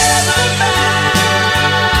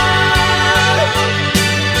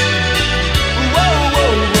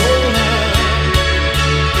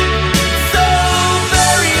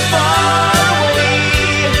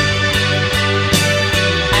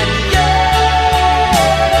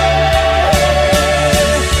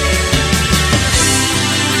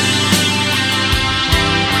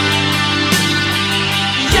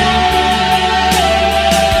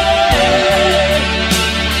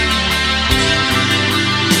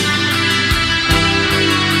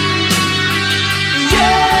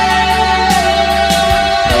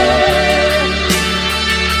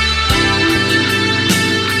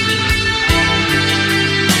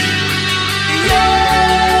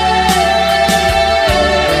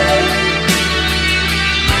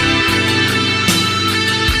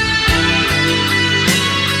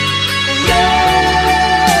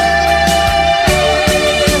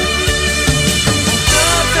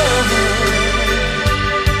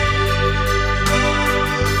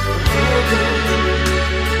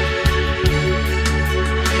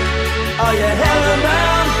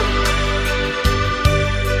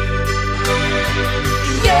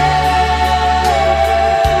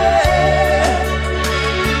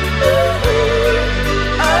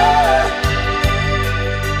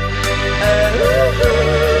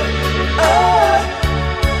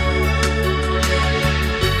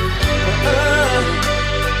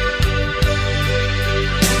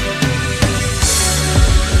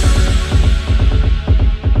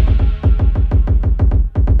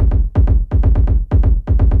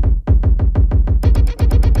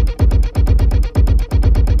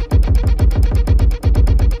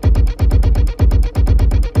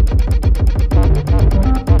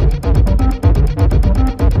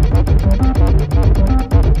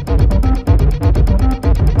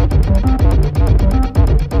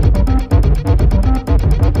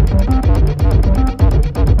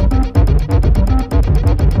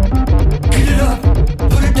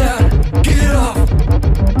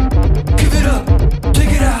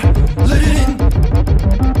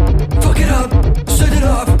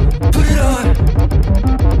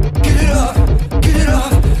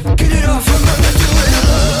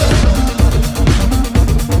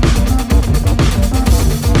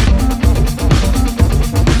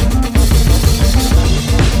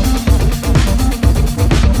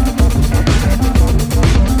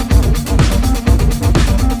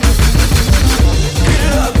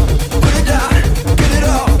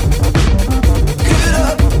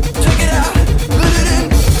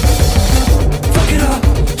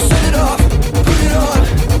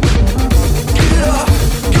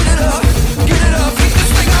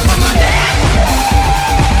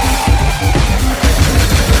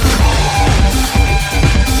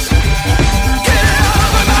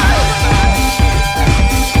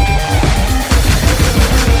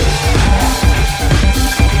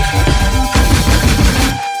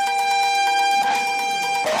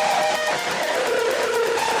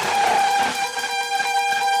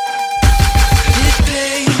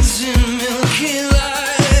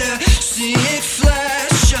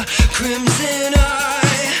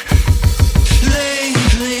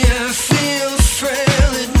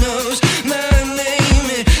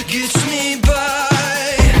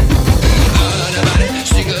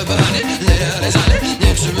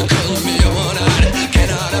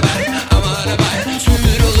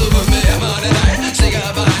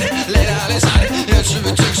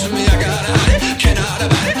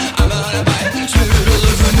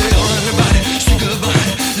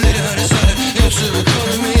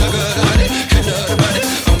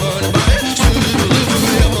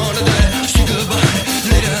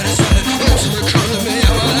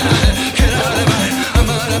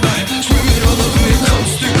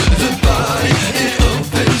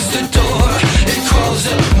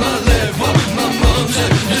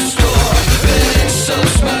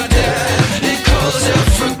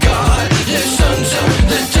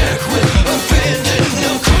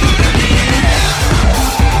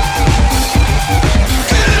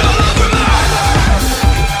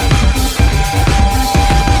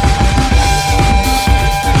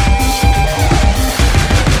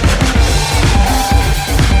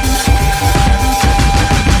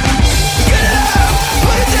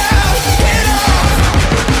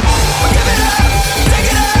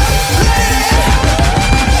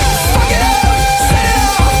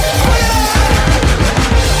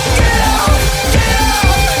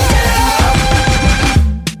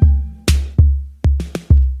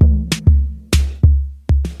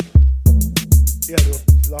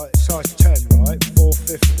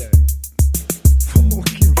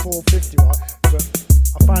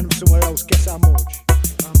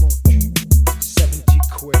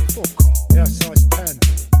quid. Fuck off. Yeah, size 10.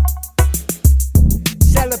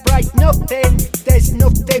 Celebrate nothing, there's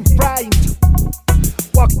nothing framed.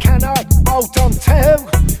 What can I hold on to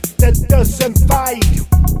that doesn't fade?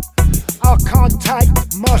 I can't take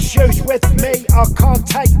my shoes with me, I can't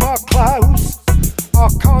take my clothes, I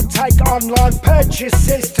can't take online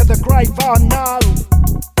purchases to the grave I know.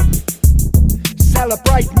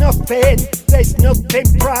 Celebrate nothing, there's nothing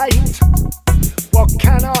framed. What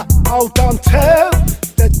can I hold on to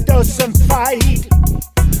that doesn't fade?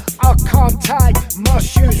 I can't take my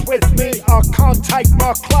shoes with me, I can't take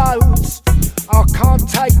my clothes, I can't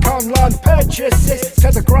take online purchases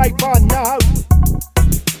to the grave I know.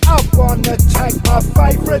 I wanna take my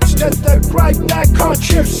favourites to the grave now, can't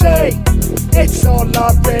you see? It's all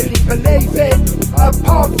I really believe in,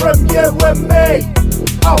 apart from you and me.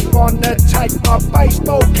 I wanna take my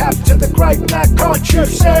baseball cap to the grave now, can't you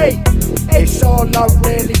see? It's all I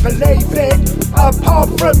really believe in, apart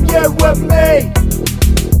from you and me.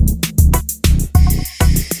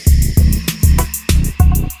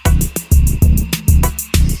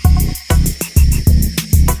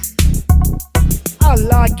 I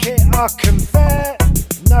like it, I convert,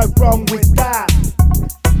 no wrong with that.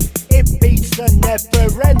 It beats the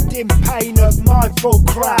never-ending pain of mindful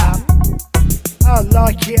crap. I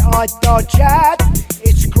like it, I dodge at,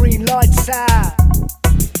 it's green lights out.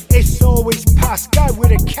 It's always past go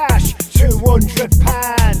with a cash, £200.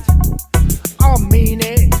 I mean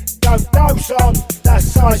it, don't doze on, that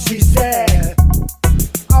size is there.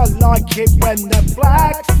 I like it when the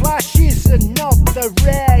black flashes and not the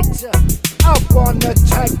red. I wanna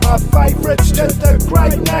take my favourites to the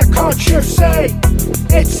grave now, can't you see?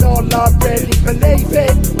 It's all I really believe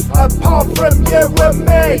in, apart from you and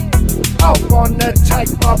me. I wanna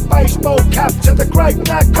take my baseball cap to the grave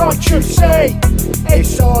now, can't you see?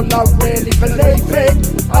 It's all I really believe in,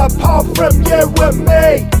 apart from you and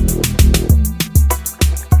me.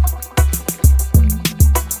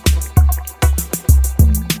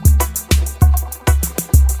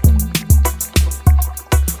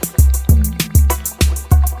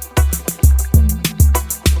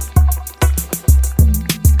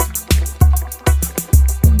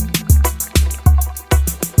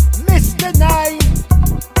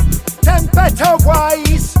 Better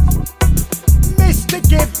ways, Mister,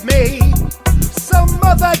 give me some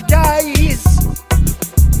other days.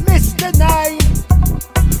 Mr. Name,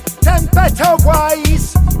 10 better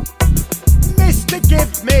ways, Mister,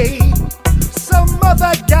 give me some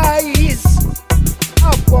other days.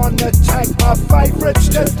 I wanna take my favourites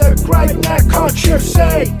to the grave now, can't you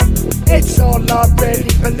see? It's all I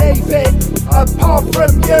really believe in, apart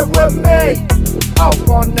from you and me. I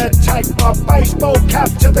wanna take my baseball cap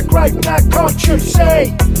to the grave now, can't you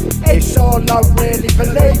see? It's all I really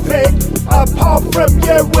believe in, apart from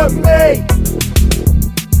you and me.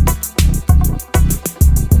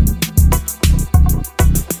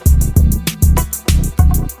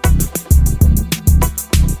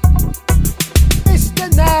 Mr.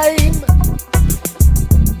 Name,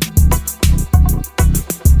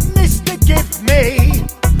 Mr. Give me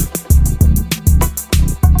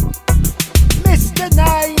Mr.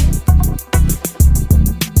 Name,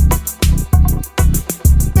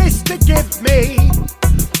 Mr. Give me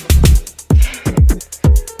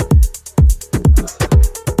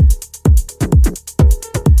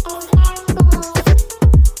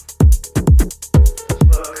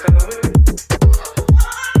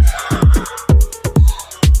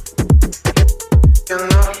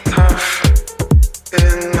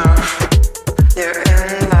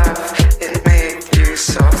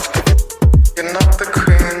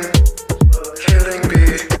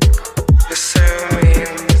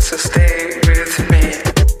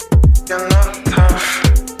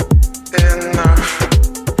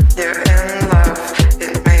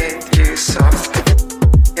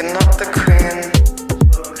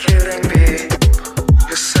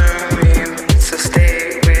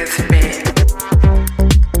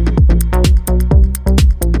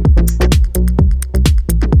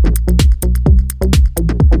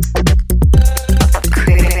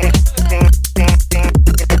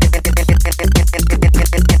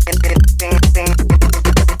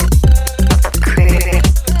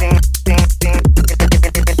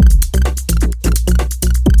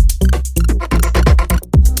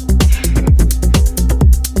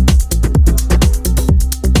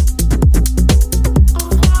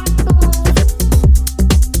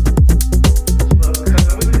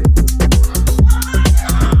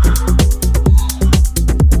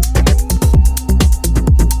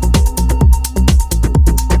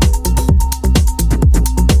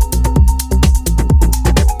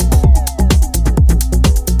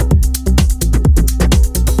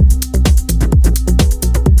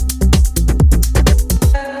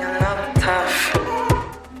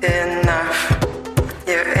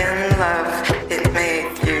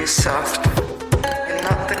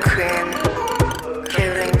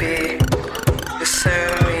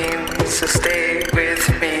so stay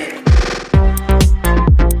with me.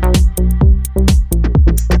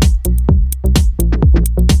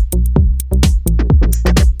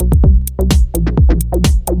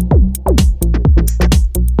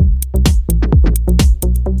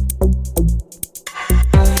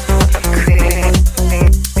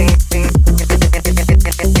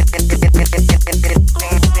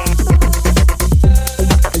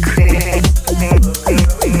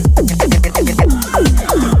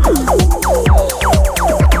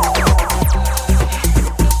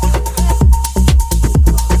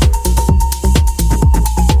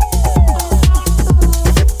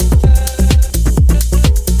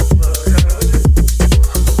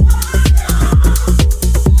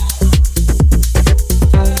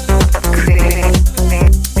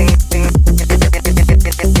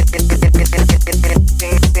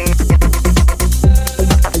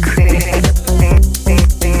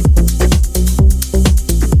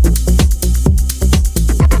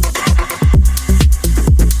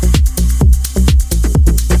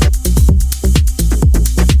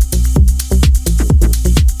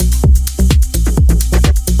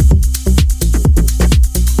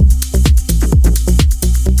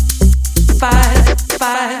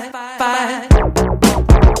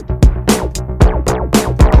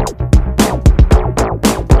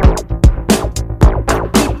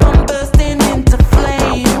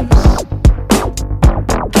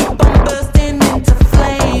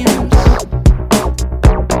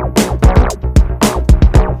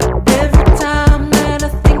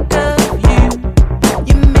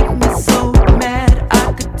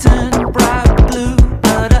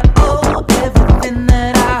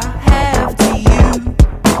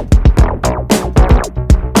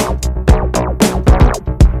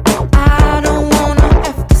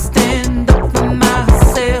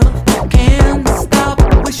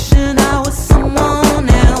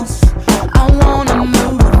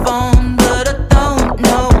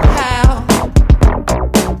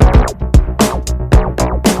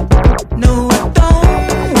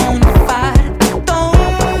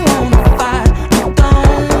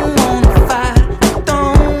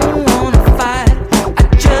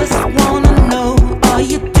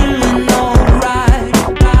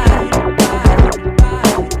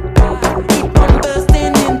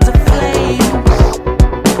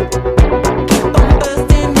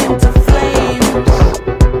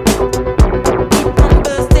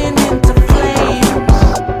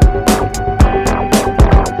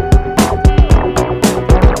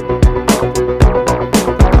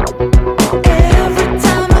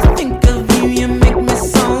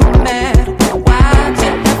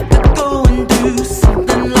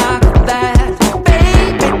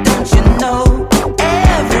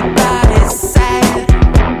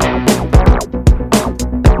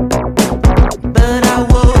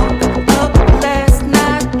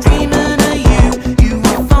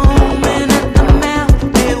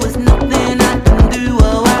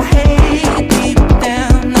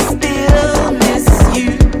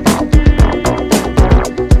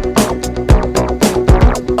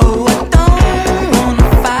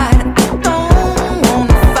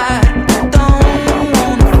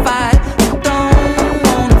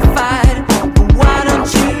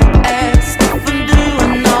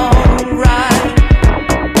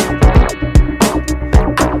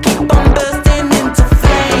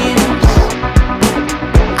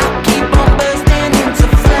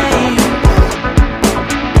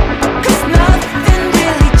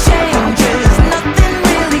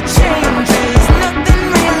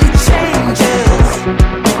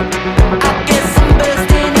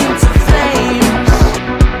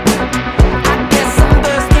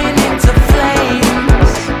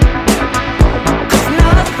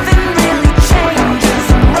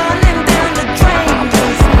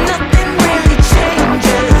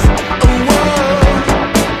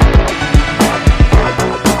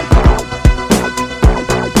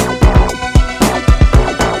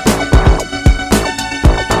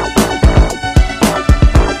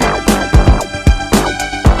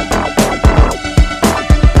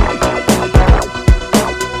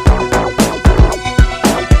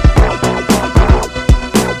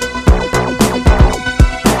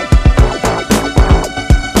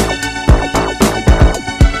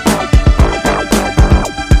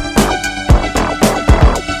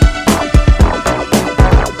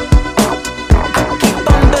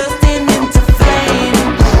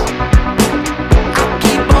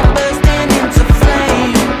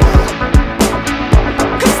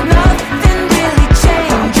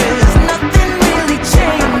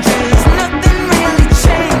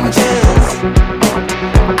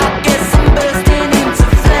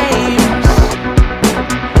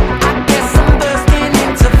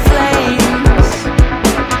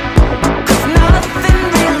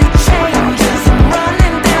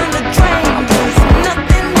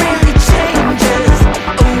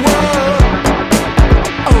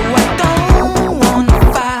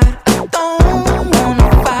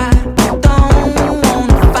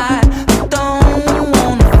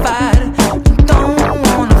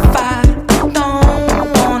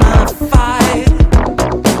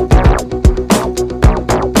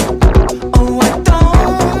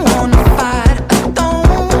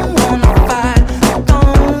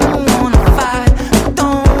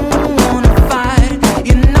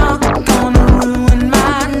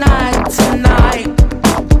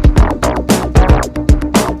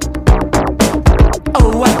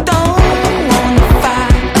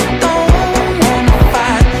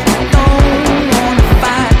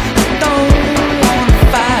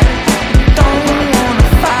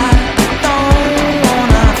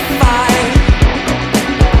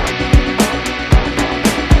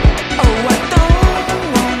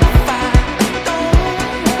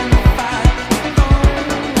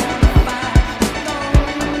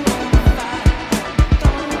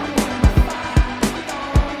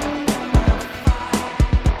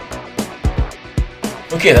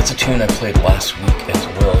 Okay, that's a tune I played last week as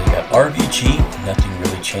well. You got RBG, Nothing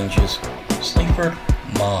Really Changes, Sleaford,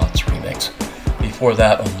 Mods remix. Before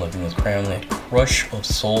that, on Living with Cramela, Crush of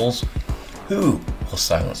Souls, Who Will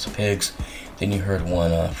Silence the Pigs. Then you heard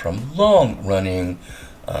one from long-running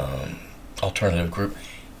alternative group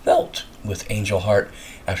Veldt with Angel Heart.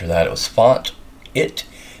 After that, it was Font, It.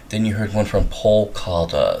 Then you heard one from Pole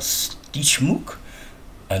called Stechmück,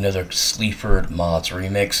 another Sleaford Mods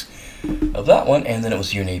remix of that one. And then it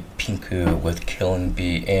was yunè Pinku with Killing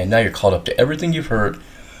Bee. And now you're caught up to everything you've heard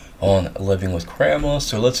on Living with Cramela.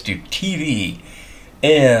 So let's do TV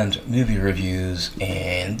and movie reviews.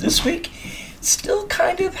 And this week, still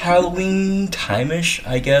kind of Halloween time-ish,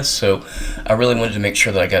 I guess. So I really wanted to make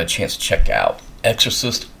sure that I got a chance to check out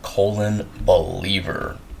Exorcist: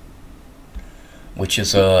 Believer, which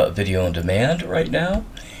is a video on demand right now.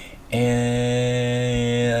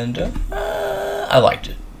 And I liked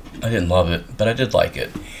it. I didn't love it, but I did like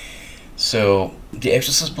it. So The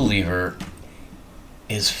Exorcist Believer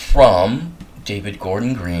is from David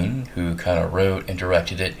Gordon Green, who kind of wrote and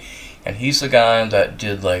directed it. And he's the guy that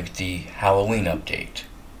did like the Halloween update,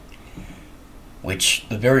 which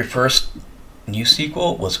the very first new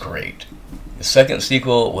sequel was great. The second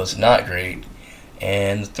sequel was not great.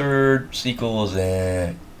 And the third sequel was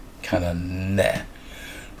kind of meh.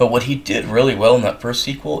 But what he did really well in that first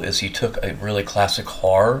sequel is he took a really classic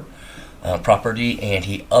horror property and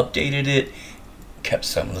he updated it, kept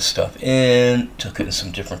some of the stuff in, took it in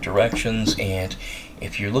some different directions. And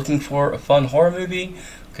if you're looking for a fun horror movie,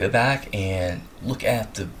 go back and look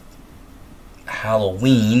at the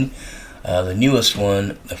Halloween, the newest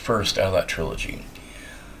one, the first out of that trilogy.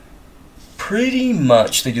 Pretty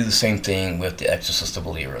much they do the same thing with The Exorcist: The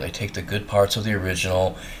Believer. They take the good parts of the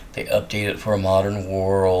original, they update it for a modern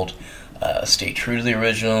world, stay true to the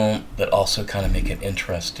original, but also kind of make it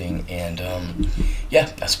interesting. And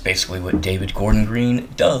yeah, that's basically what David Gordon Green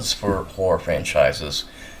does for horror franchises.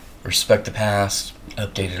 Respect the past,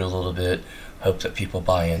 update it a little bit, hope that people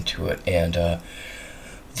buy into it. And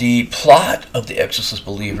the plot of The Exorcist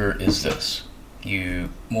Believer is this. You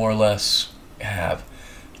more or less have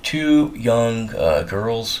two young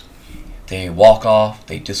girls. They walk off,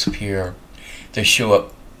 they disappear, they show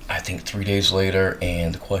up, I think 3 days later,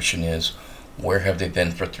 and the question is, where have they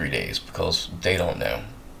been for 3 days? Because they don't know.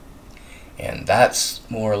 And that's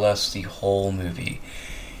more or less the whole movie.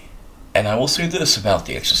 And I will say this about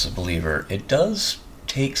The Exorcist Believer, it does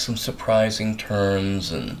take some surprising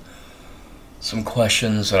turns and some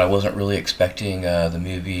questions that I wasn't really expecting the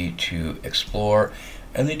movie to explore,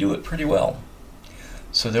 and they do it pretty well.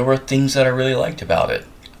 So there were things that I really liked about it.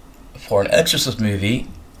 For an Exorcist movie,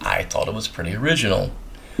 I thought it was pretty original.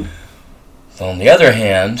 On the other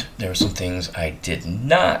hand, there were some things I did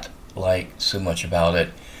not like so much about it.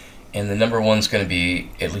 And the number one's going to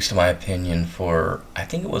be, at least in my opinion, for, I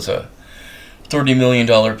think it was a $30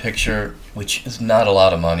 million picture, which is not a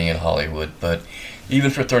lot of money in Hollywood, but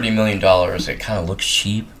even for $30 million, it kind of looks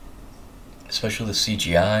cheap, especially the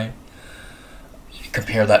CGI.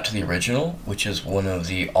 Compare that to the original, which is one of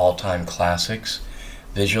the all-time classics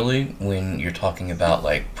visually when you're talking about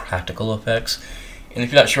like practical effects. And if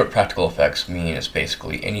you're not sure what practical effects mean, it's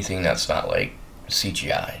basically anything that's not like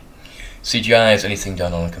CGI. CGI is anything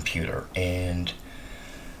done on a computer, and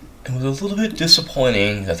it was a little bit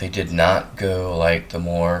disappointing that they did not go like the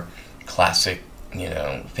more classic,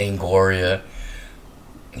 Fangoria,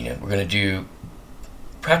 we're going to do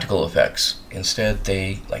practical effects. Instead,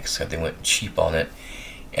 they, like I said, they went cheap on it,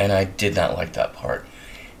 and I did not like that part.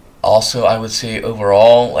 Also, I would say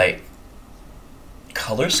overall, like,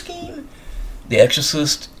 color scheme, The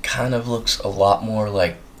Exorcist kind of looks a lot more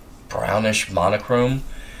like brownish monochrome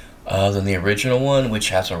than the original one, which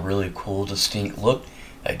has a really cool, distinct look.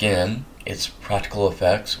 Again, it's practical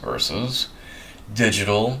effects versus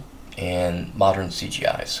digital and modern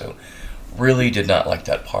CGI, so really did not like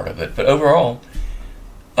that part of it. But overall,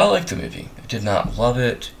 I liked the movie. I did not love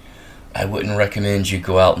it. I wouldn't recommend you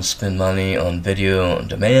go out and spend money on video on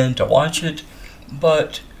demand to watch it,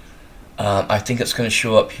 but I think it's going to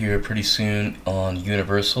show up here pretty soon on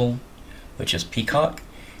Universal, which is Peacock.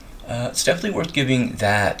 It's definitely worth giving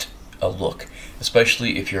that a look,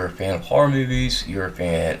 especially if you're a fan of horror movies, you're a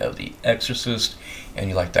fan of The Exorcist, and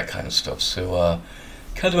you like that kind of stuff. So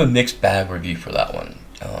kind of a mixed bag review for that one.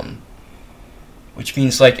 Which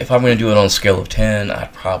means, like, if I'm going to do it on a scale of 10,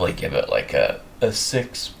 I'd probably give it like a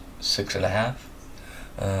 6,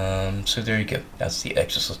 6.5. So there you go. That's The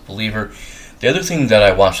Exorcist Believer. The other thing that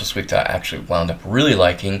I watched this week that I actually wound up really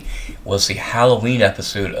liking was the Halloween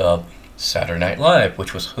episode of Saturday Night Live,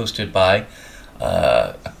 which was hosted by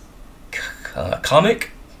a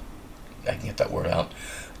comic I can get that word out.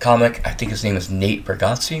 Comic, I think his name is Nate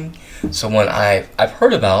Bargatze. Someone I've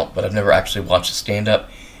heard about, but I've never actually watched a stand-up.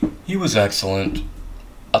 He was excellent.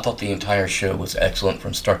 I thought the entire show was excellent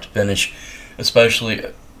from start to finish, especially,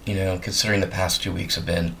 considering the past 2 weeks have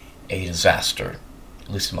been a disaster, at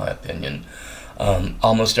least in my opinion.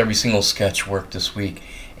 Almost every single sketch worked this week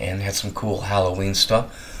and had some cool Halloween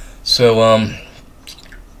stuff. So,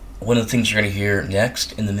 one of the things you're going to hear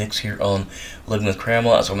next in the mix here on Living with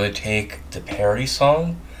Cramela is I'm going to take the parody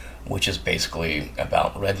song, which is basically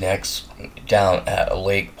about rednecks down at a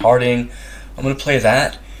lake partying. I'm going to play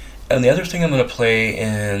that. And the other thing I'm going to play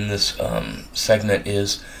in this segment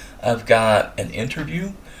is I've got an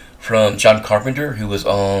interview from John Carpenter, who was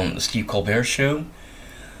on the Steve Colbert show.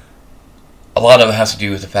 A lot of it has to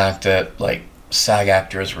do with the fact that, SAG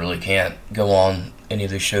actors really can't go on any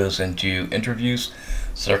of these shows and do interviews.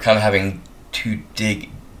 So they're kind of having to dig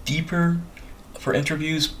deeper for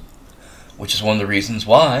interviews, which is one of the reasons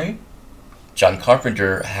why John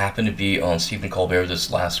Carpenter happened to be on Stephen Colbert this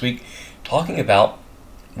last week talking about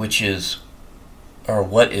what is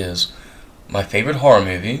my favorite horror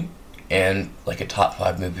movie and a top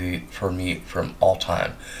 5 movie for me from all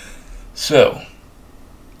time. So,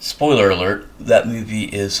 spoiler alert, that movie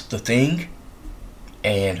is The Thing,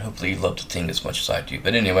 and hopefully you love The Thing as much as I do.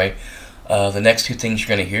 But anyway, the next 2 things you're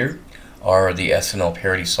going to hear are the SNL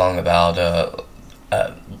parody song about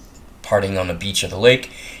partying on the beach at the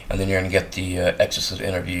lake, and then you're going to get the Exorcist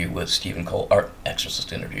interview with Stephen Colbert.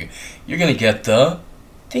 Exorcist interview. You're going to get the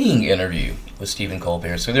Thing interview with Stephen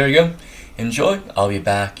Colbert. So there you go. Enjoy. I'll be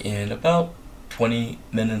back in about 20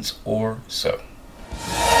 minutes or so.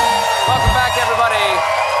 Welcome back, everybody.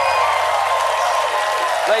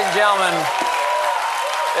 Ladies and gentlemen,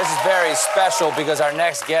 this is very special because our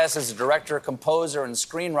next guest is a director, composer, and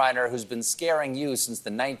screenwriter who's been scaring you since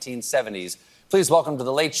the 1970s. Please welcome to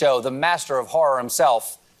The Late Show, the master of horror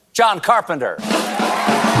himself, John Carpenter.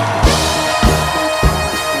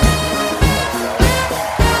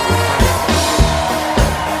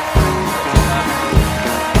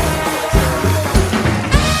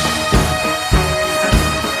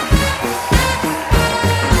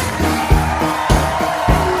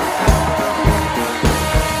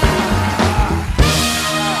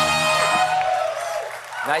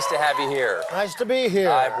 Nice to have you here. Nice to be here.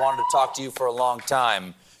 I've wanted to talk to you for a long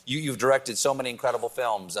time. You've directed so many incredible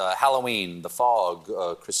films. Halloween, The Fog,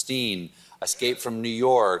 Christine, Escape from New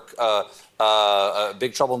York,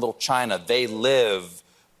 Big Trouble in Little China, They Live.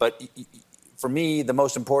 But for me, the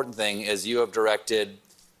most important thing is you have directed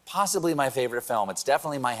possibly my favorite film. It's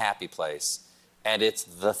definitely my happy place, and it's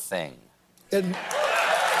The Thing.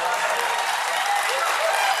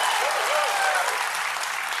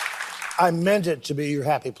 I meant it to be your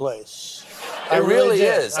happy place. It really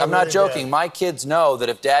is. I'm not really joking. did. My kids know that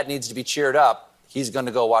if Dad needs to be cheered up, he's going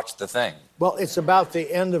to go watch The Thing. Well, it's about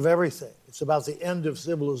the end of everything. It's about the end of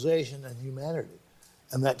civilization and humanity.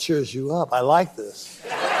 And that cheers you up. I like this.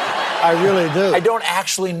 I really do. I don't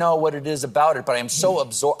actually know what it is about it, but I'm so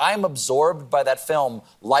I'm absorbed by that film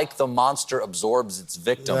like the monster absorbs its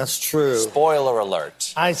victim. That's true. Spoiler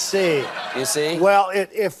alert. I see. You see? Well,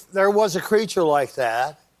 if there was a creature like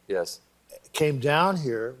that, yes, came down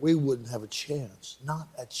here, we wouldn't have a chance. Not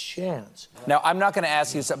a chance. Now, I'm not going to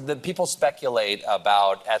ask you something that people speculate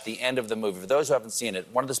about at the end of the movie. For those who haven't seen it,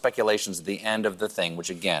 one of the speculations at the end of The Thing, which,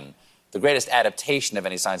 again, the greatest adaptation of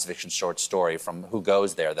any science fiction short story from Who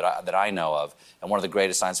Goes There that I know of, and one of the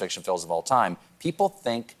greatest science fiction films of all time, people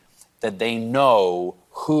think that they know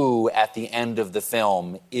who, at the end of the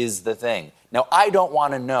film, is the Thing. Now, I don't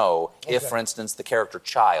want to know if, for instance, the character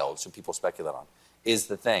Childs, who people speculate on, is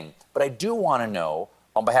the Thing. But I do want to know,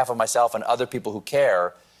 on behalf of myself and other people who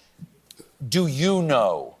care, do you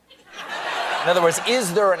know? In other words,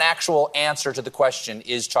 is there an actual answer to the question,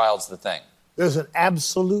 is Childs the Thing? There's an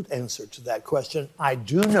absolute answer to that question. I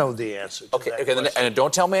do know the answer to that question. And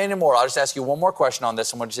don't tell me anymore. I'll just ask you one more question on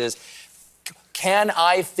this one, which is, can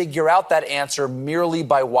I figure out that answer merely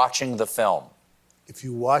by watching the film? If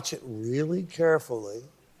you watch it really carefully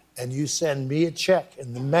and you send me a check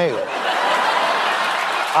in the mail,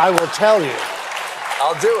 I will tell you.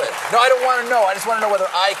 I'll do it. No, I don't want to know. I just want to know whether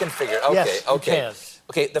I can figure it. Okay, yes, okay. You can.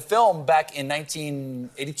 Okay, the film back in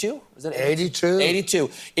 1982, was it 82? 82.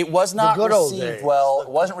 It was not received well. It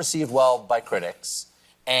wasn't received well by critics.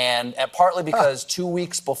 And partly because 2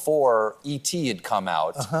 weeks before E.T. had come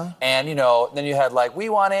out, and then you had we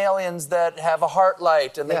want aliens that have a heart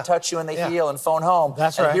light and they touch you and they heal and phone home.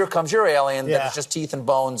 That's and right. Here comes your alien that is just teeth and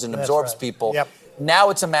bones and absorbs people. Yep. Now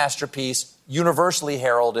it's a masterpiece, universally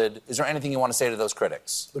heralded. Is there anything you want to say to those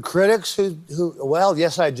critics? The critics who well,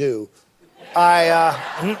 yes, I do.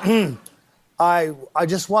 I I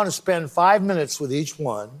just want to spend 5 minutes with each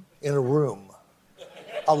one in a room,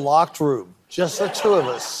 a locked room, just the two of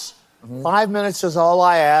us. 5 minutes is all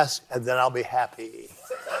I ask, and then I'll be happy.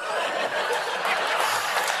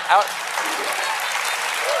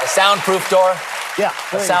 A soundproof door? Yeah, A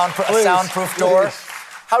please, soundproof door? please.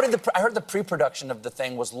 How did I heard the pre-production of the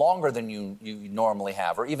thing was longer than you normally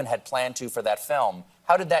have, or even had planned to for that film.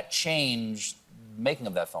 How did that change making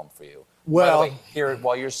of that film for you? Well, by the way, here,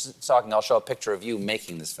 while you're talking, I'll show a picture of you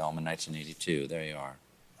making this film in 1982. There you are.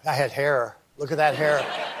 I had hair. Look at that hair.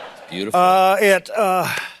 It's beautiful.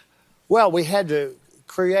 Well, we had to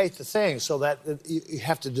create the thing so that you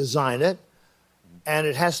have to design it, and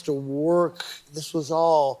it has to work. This was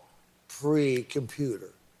all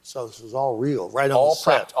pre-computer, so this was all real, right on the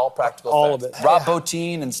set. All practical all effects. of it. Rob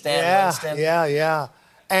Bottin and Stan Winston. Yeah.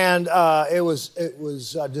 And it was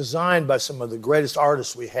designed by some of the greatest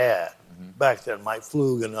artists we had back then, Mike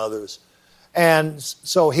Flug and others. And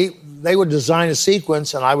so they would design a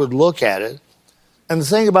sequence, and I would look at it. And the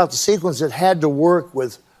thing about the sequence, it had to work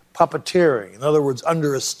with puppeteering. In other words,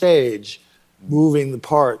 under a stage, moving the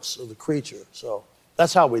parts of the creature. So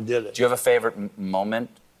that's how we did it. Do you have a favorite moment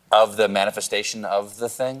of the manifestation of the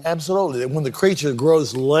thing? Absolutely. When the creature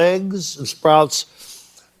grows legs and sprouts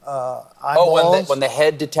eyeballs. When the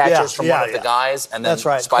head detaches from one of the guys, and then that's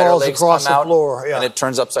right. spider Crawls legs across come the out, floor. Yeah. and it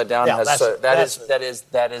turns upside down. Yeah, and has that is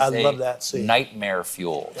I love that scene. Nightmare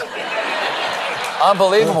fuel.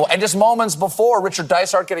 Unbelievable. And just moments before, Richard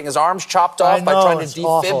Dysart getting his arms chopped off by trying to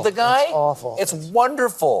defib the guy. It's awful. It's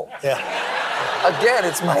wonderful. Yeah. Again,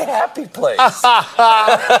 it's my happy place.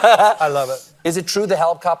 I love it. Is it true the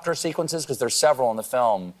helicopter sequences, because there's several in the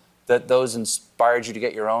film, that those inspired you to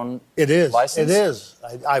get your own license? It is.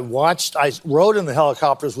 I rode in the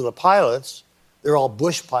helicopters with the pilots. They're all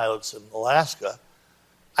bush pilots in Alaska.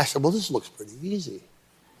 I said, well, this looks pretty easy.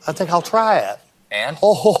 I think I'll try it. And?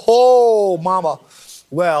 Oh, mama.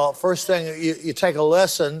 Well, first thing, you take a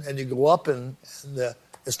lesson and you go up and the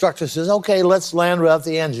instructor says, okay, let's land without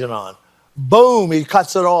the engine on. Boom, he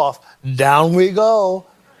cuts it off. Down we go.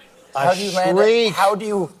 How do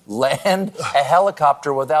you land a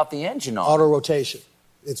helicopter without the engine on? Auto rotation.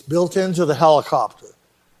 It's built into the helicopter.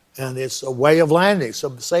 And it's a way of landing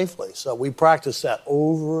safely. So we practice that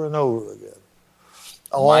over and over again.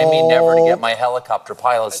 Remind me never to get my helicopter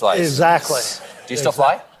pilot's license. Exactly. Do you still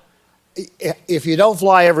fly? If you don't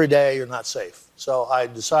fly every day, you're not safe. So I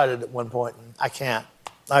decided at one point, I can't.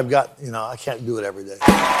 I can't do it every day.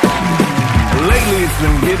 Lately, it's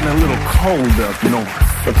been getting a little cold up north.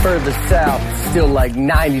 But further south, it's still like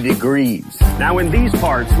 90 degrees. Now, in these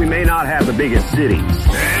parts, we may not have the biggest cities.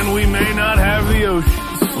 And we may not have the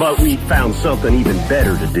oceans. But we found something even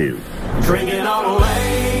better to do. Drinking on a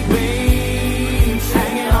lake beach,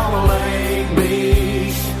 hanging on a lake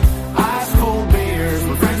beach. Ice cold beers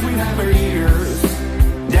with friends we've had for years.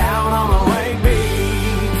 Down on a lake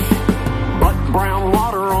beach. But brown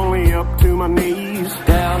water only up to my knees.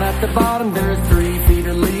 Down at the bottom there's 3 feet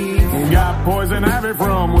of leaves. Got poison ivy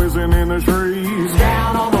from whizzing in the trees.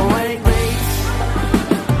 Down on the lake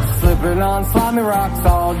beach. Slipping on slimy rocks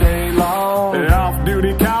all day long. The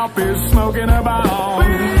off-duty cop is smoking a bong.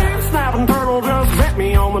 Big snapping turtle just bit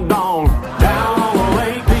me on the dong. Down on the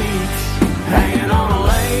lake beach. Hanging on a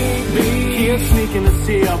lake beach. Kid sneaking a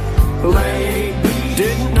sip. Lake beach.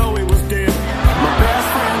 Didn't know he was dead. My best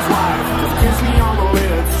friend's wife just kissed me on the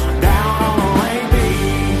lips. Down on the lake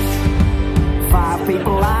beach. 5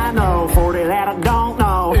 people I know, 40 that I don't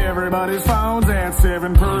know. Everybody's phone's at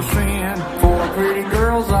 7%. 4 pretty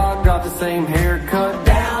girls all got the same haircut.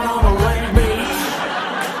 Down on the lake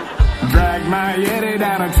beach. Drag my Yeti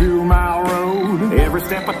down a 2-mile road. Every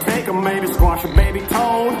step I take, I maybe squash a baby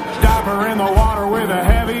toad. Dive her in the water with a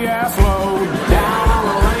heavy ass load. Down on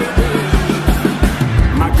the lake beach.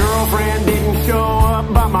 My girlfriend didn't show up,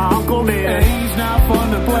 but my uncle did. And he's not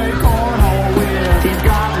fun to play cornhole with. He's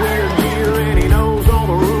got weird gear and he knows all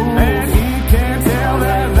the rules. And he can't tell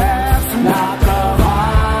that that's not the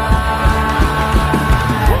vibe.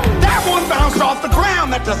 That one bounced off the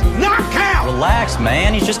ground. That does not count. Relax,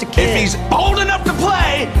 man. He's just a kid. If he's old enough to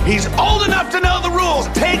play, he's old enough to know the rules.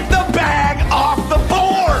 Take the bag off the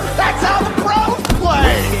board. That's how the pros play.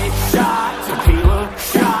 Whiskey shot, tequila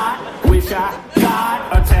shot. Wish I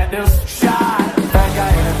got a tetanus shot. That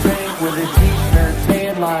guy in a drink with his t-shirt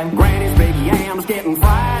tan line. Granny's big yams getting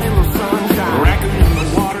fried in the sunshine. Raccoon in the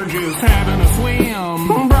water just having a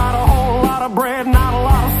swim. Brought a whole lot of bread, not a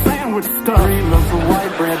lot of sandwich stuff. 3 loaves of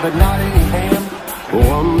white bread, but not any ham.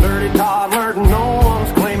 One dirty toddler, no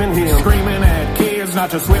one's claiming him. Screaming at kids not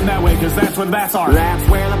to swim that way, cause that's when bats are. That's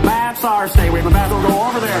where the bats Sorry, stay with my bass, we'll go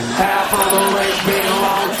over there. Half of the lake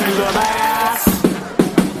belongs to the bass.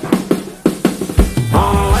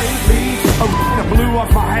 On a lake beach, it blew off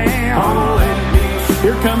my hand. On a lake beach,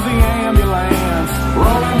 here comes the ambulance,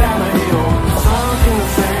 rolling down the hill, sunk in the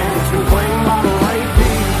sand. It's been claimed by the lake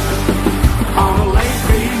beach. On the lake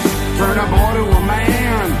beach, turn a boy to a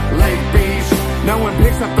man. Lake beach, no one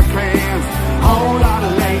picks up the cans. Whole lot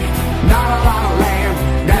of lake, not a lot of land,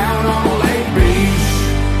 down on the lake beach.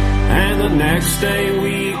 And the next day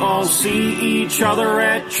we all see each other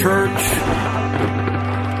at church.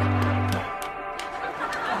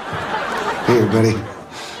 Hey, everybody.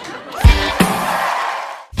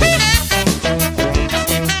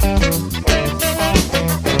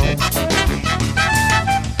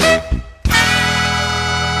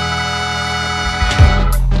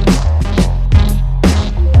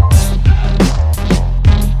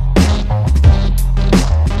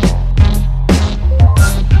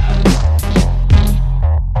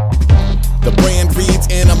 The brand reads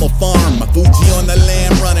Animal Farm. My Fuji on the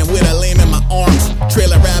lamb, running with a lamb in my arms.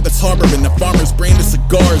 Trailer rabbits harboring the farmer's brand of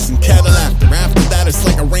cigars and Cadillac. After that, it's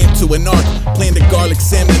like a ramp to an arc. Playing the garlic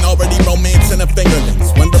salmon, already romancing the fingerlings.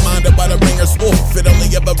 When reminded by the ringer's wolf, it only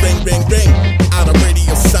ever ring, ring, ring. Out of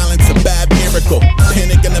radio silence, a bad miracle.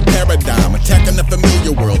 Panic in the paradigm, attacking the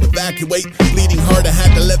familiar world. Evacuate, bleeding hard, I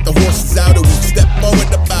had to let the horses out. A week step forward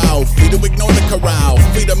to bow, free to ignore the corral.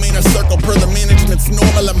 Free to main a circle per the management's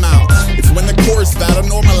normal amount. It's when the chorus vow to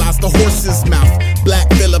normalize the horse's mouth. Black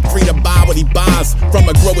Phillip free to buy what he buys. From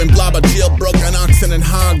a growing blob of jailbroken oxen and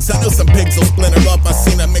hogs. I know some pigs will splinter up, I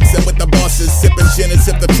seen them mixing with the bosses. Sipping gin and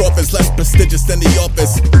sip the trophies, less prestigious than the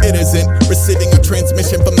office. It isn't receiving a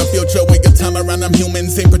transmission from the future. We get time around them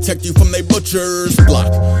humans, ain't protect you from they butcher's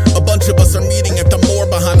block. A bunch of us are meeting at the moor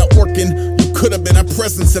behind the Orkin. You could have been a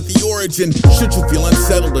presence at the origin. Should you feel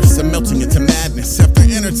unsettled or some melting into madness after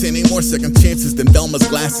entertaining more second chances than Velma's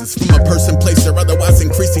glasses. From a person, place, or otherwise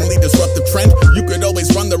increasingly disruptive trend, you could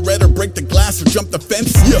always run the red or break the glass or jump the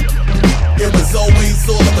fence. Yeah, it was always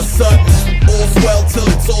all of a sudden. All's well till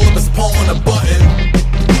it's all of us pulling a button.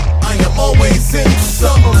 I am always into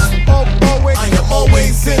something. I am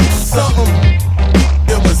always into something.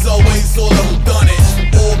 It was always all of who done it.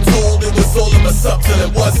 All told, it was all of us up till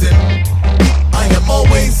it wasn't. I am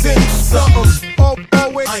always into something.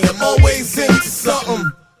 I am always into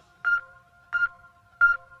something.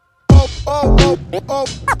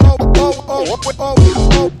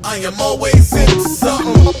 I am always into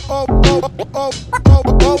something.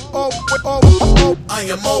 I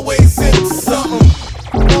am always into something.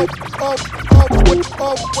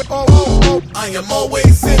 I am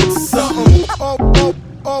always into something.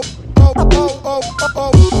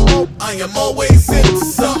 I am always into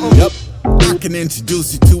something. Yep. I can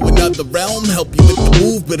introduce you to another realm, help you with the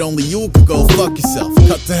move, but only you could go fuck yourself.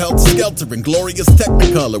 Cut to Helter Skelter in glorious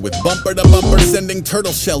Technicolor with bumper to bumper sending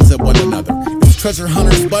turtle shells at one another. It's treasure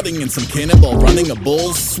hunters budding and some cannonball running, a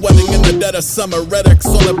bull sweating in the dead of summer. Redux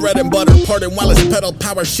on the bread and butter parting while his pedal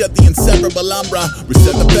power shed the inseparable umbra.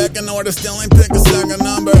 Reset the back in order, still ain't pick a second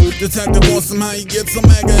number. Detective wants how you get some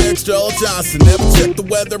mega extra old Johnson. Never check the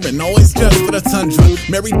weather and always dress for the tundra.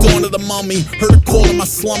 Mary Dawn of the mummy, heard a call in my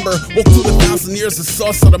slumber. Woke through 1,000 years of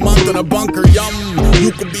sauce of the month in a bunker. Yum,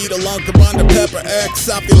 you could be the lunker under Pepper X.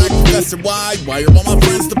 I feel like Professor Y. Why are all my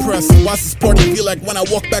friends depressed? Why's this party feel like when I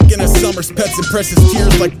walk back in a summer's pets and precious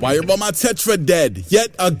tears? Like why are all my Tetra dead?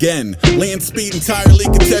 Yet again, land speed entirely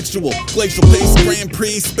contextual. Glacial pace, Grand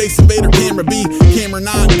Prix, Space Invader, Camera B, Camera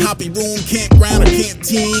 9, copy room, campground or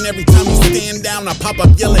canteen. Every time you stand down, I pop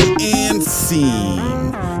up yelling and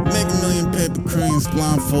scene. Make a million paper cranes,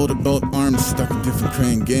 blindfolded, both arms stuck in different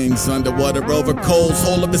crane gangs. Underwater over coals,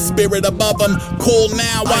 whole of his spirit above them. Cool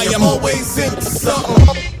now, I am always into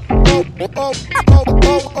something.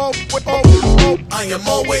 I am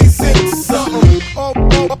always into something.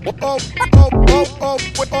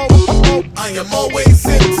 I am always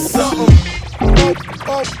into something.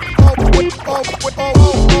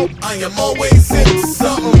 I am always into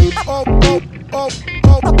something.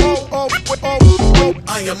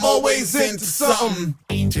 I am always into something.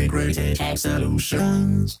 Integrated tech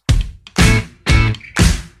solutions.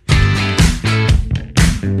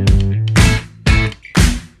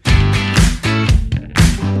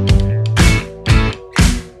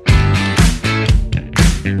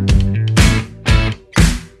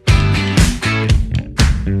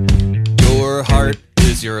 Your heart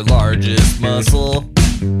is your largest muscle.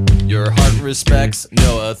 Your heart respects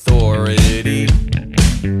no authority.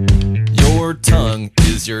 Your tongue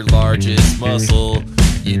is your largest muscle.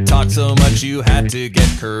 You talk so much you had to get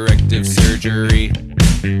corrective surgery.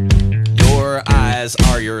 Your Your eyes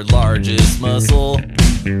are your largest muscle.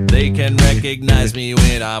 They can recognize me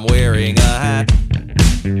when I'm wearing a hat.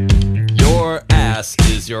 Your ass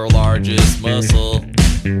is your largest muscle.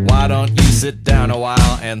 Why don't you sit down a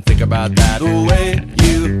while and think about that? The way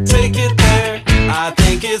you take it there, I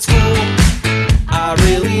think it's cool. I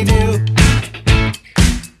really do.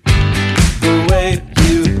 The way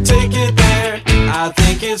you take it there, I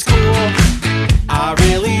think it's cool. I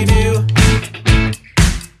really do.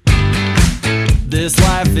 This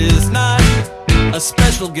life is not a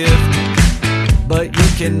special gift, but you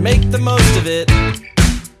can make the most of it.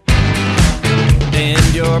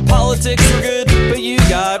 And your politics were good, but you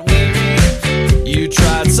got weary. You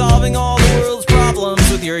tried solving all the world's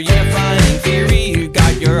problems with your unifying theory. You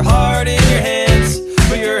got your heart in your hands,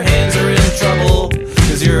 but your hands are in trouble.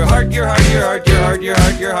 Cause your heart's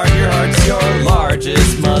your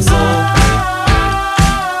largest muscle.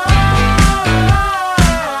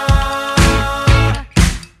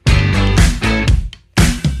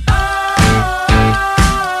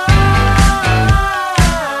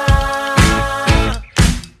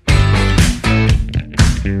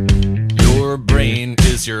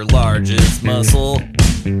 Your largest muscle.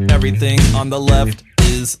 Everything on the left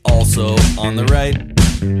is also on the right.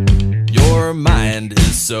 Your mind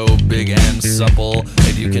is so big and supple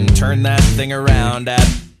that you can turn that thing around at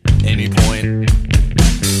any point.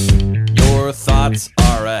 Your thoughts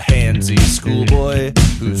are a handsy schoolboy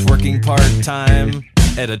who's working part-time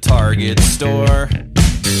at a Target store.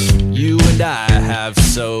 You and I have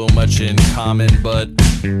so much in common, but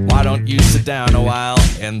why don't you sit down a while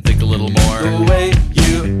and think a little more? The way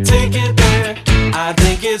you take it there, I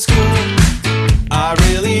think it's cool. I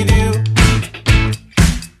really do.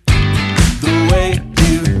 The way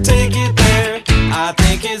you take it there, I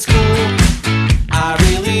think it's cool. I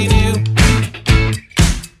really do.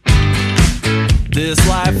 This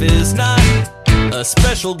life is not a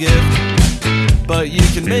special gift, but you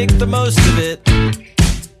can make the most of it.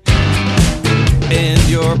 And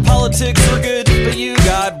your politics were good, but you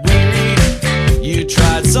got weary. You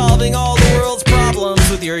tried solving all the world's problems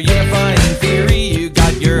with your unifying theory. You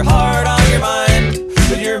got your heart on your mind,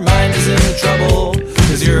 but your mind is in trouble.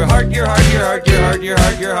 Cause your heart's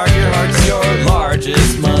your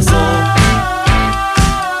largest muscle.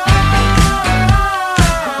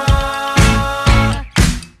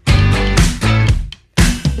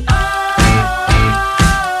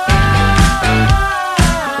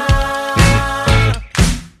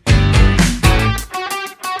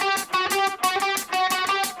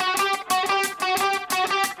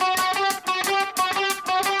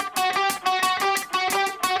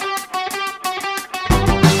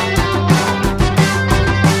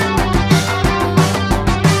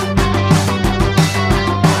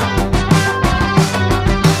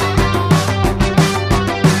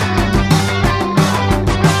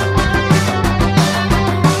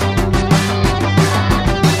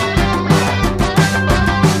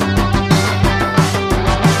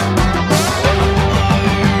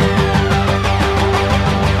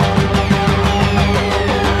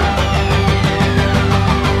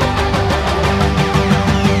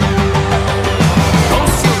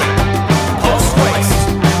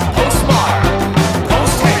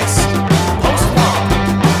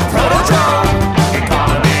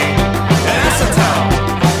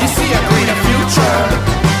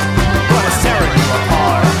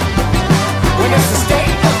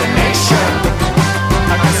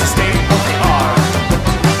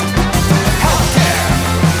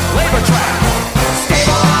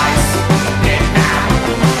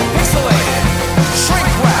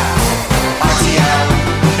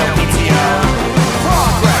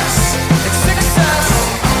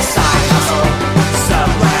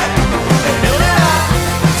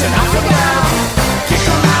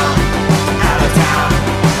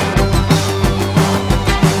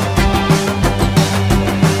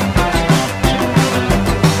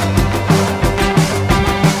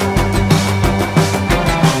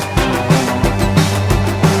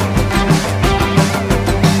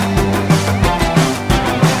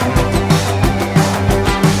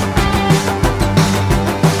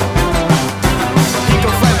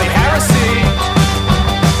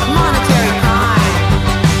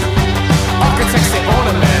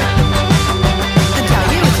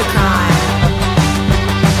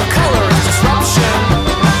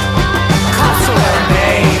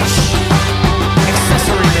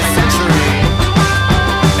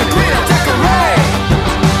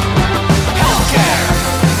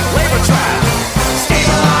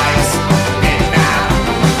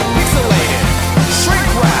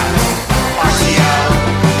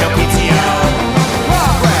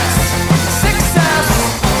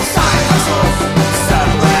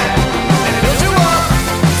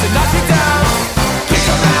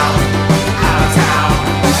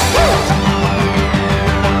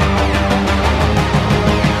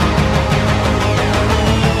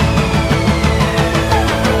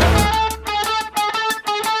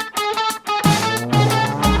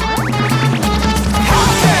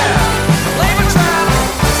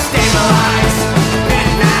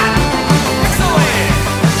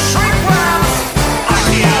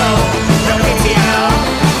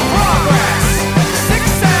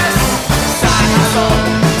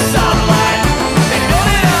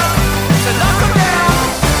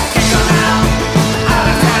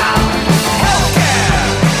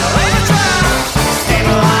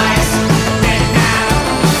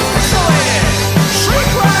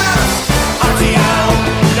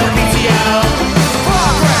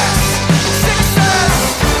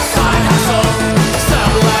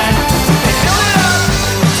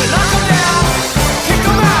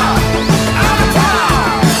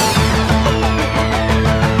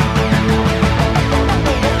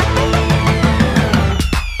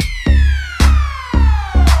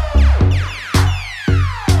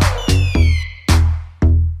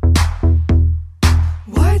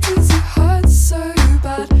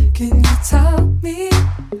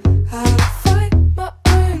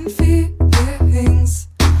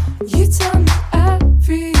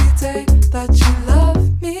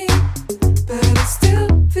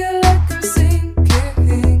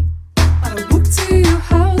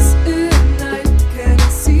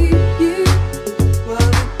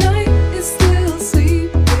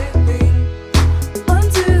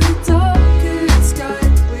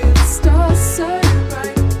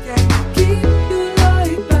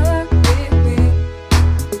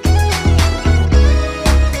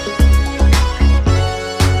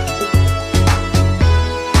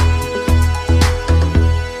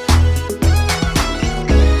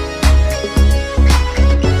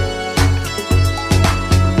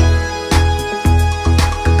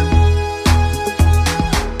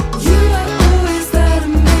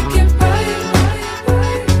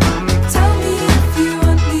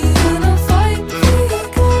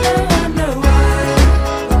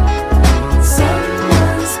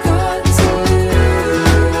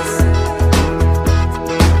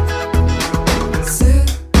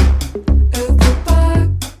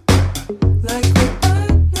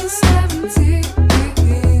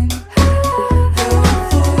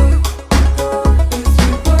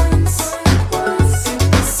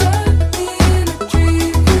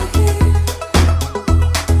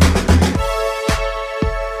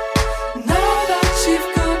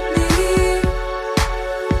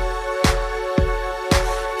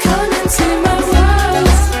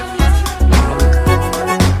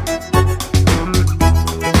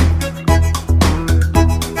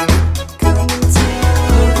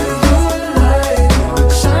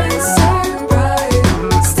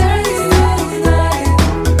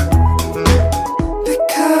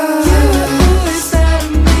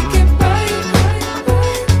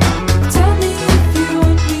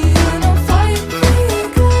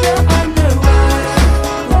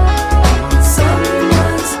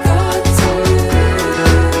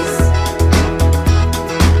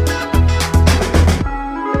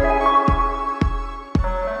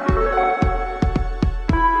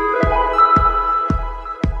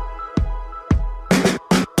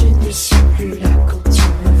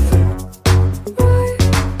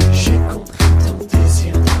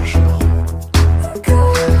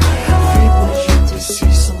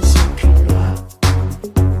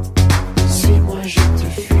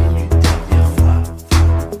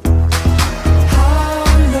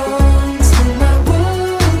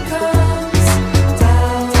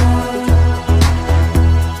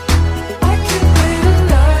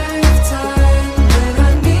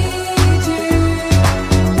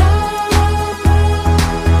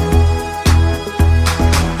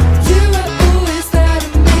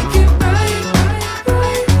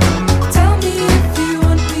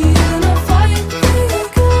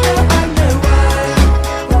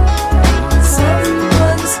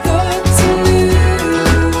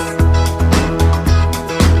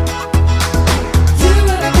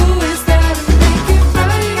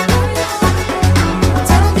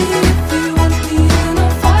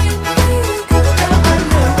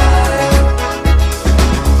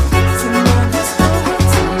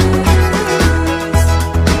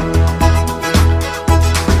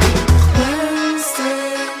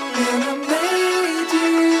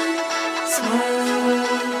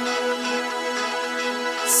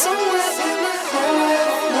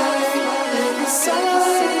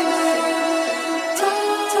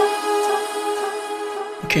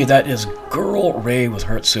 Okay, that is Girl Ray with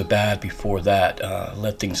Hurt So Bad. Before that,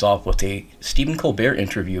 led things off with a Stephen Colbert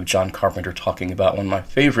interview of John Carpenter talking about one of my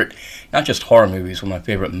favorite, not just horror movies, one of my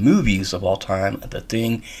favorite movies of all time, The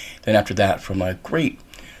Thing. Then after that, from a great,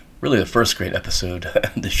 really the first great episode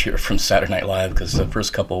this year from Saturday Night Live, because the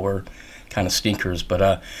first couple were kind of stinkers, but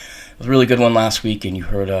it was a really good one last week, and you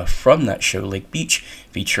heard from that show, Lake Beach,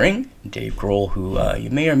 featuring Dave Grohl, who you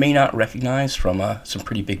may or may not recognize from some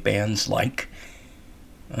pretty big bands like...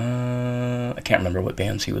 I can't remember what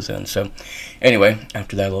bands he was in. So anyway,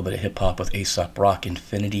 after that, a little bit of hip-hop with Aesop Rock,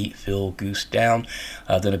 Infinity, Phil, Goose Down.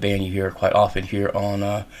 Then a band you hear quite often here on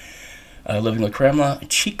Living with Cramela,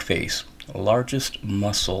 Cheekface, Largest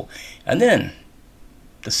Muscle. And then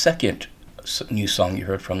the second new song you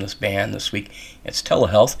heard from this band this week, it's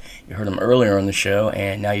Telehealth. You heard them earlier on the show,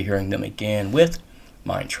 and now you're hearing them again with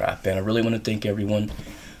Mind Trap. And I really want to thank everyone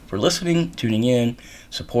for listening, tuning in,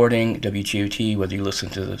 supporting WGOT, whether you listen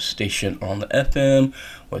to the station on the FM,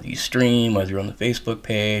 whether you stream, whether you're on the Facebook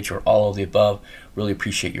page, or all of the above. Really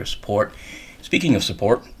appreciate your support. Speaking of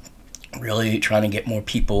support, really trying to get more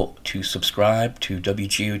people to subscribe to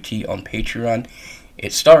WGOT on Patreon.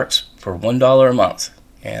 It starts for $1 a month,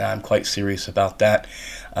 and I'm quite serious about that.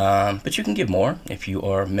 But you can give more if you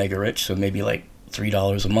are mega rich, so maybe like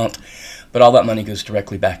 $3 a month. But all that money goes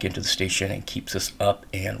directly back into the station and keeps us up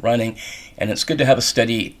and running. And it's good to have a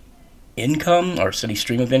steady income or steady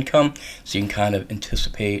stream of income, so you can kind of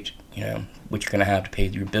anticipate, what you're going to have to pay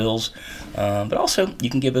your bills. But also, you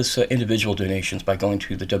can give us individual donations by going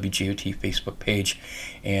to the WGOT Facebook page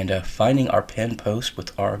and finding our pinned post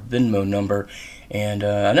with our Venmo number. And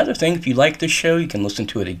another thing, if you like this show, you can listen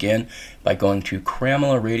to it again by going to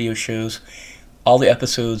Cramela Radio Shows. All the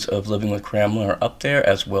episodes of Living with Cramela are up there,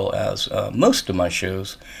 as well as most of my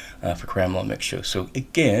shows for Cramela Mix Show. So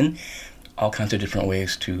again, all kinds of different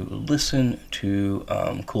ways to listen to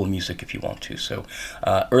cool music if you want to. So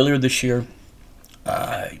earlier this year,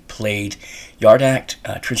 I played Yard Act,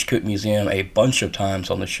 Trenchcoat Museum a bunch of times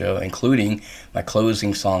on the show, including my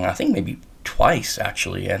closing song, I think maybe twice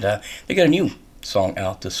actually. And they got a new song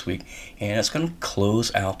out this week, and it's going to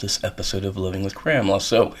close out this episode of Living with Cramela.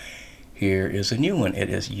 So here is a new one.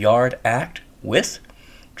 It is Yard Act with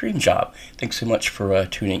Dream Job. Thanks so much for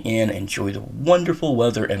tuning in. Enjoy the wonderful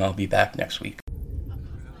weather, and I'll be back next week.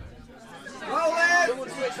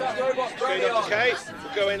 Okay,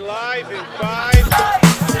 we're going live in 5,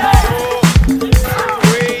 4,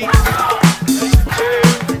 3, 2,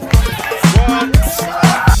 1.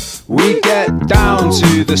 We get down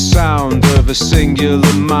to the sound of a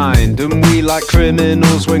singular mind, and we like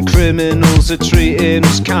criminals when criminals are treating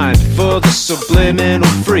us kind. For the subliminal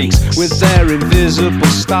freaks with their invisible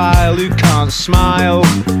style who can't smile,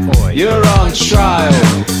 you're on trial.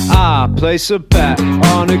 I place a bet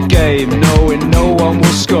on a game knowing no one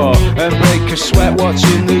will score, and break a sweat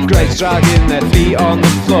watching the greats dragging their feet on the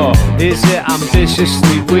floor. Is it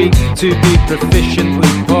ambitiously weak to be proficiently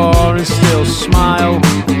poor and still smile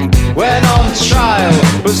when on trial?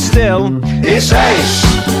 But still, It's ace,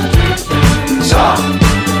 top,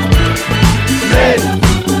 mid,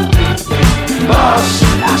 boss,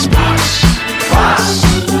 that's boss, class,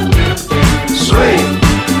 sweet,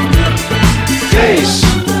 geese,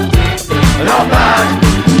 not bad.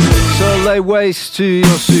 so lay waste to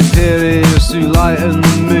your superiors to lighten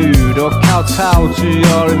the mood, or kowtow to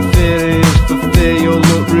your inferiors for fear you'll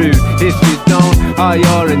look rude. If you don't, are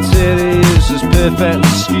your interiors as perfectly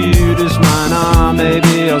skewed as mine are?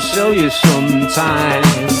 Maybe I'll show you sometime.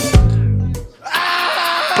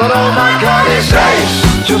 But oh my God, it's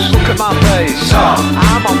ace. Just look at my face.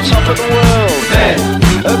 I'm on top of the world.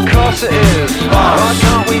 Of course it is. Why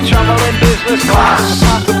can't we travel in business class?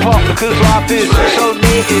 Pass the pot because life is so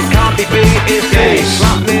neat it can't be beat. It's decent.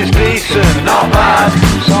 Slap me is decent. Not bad.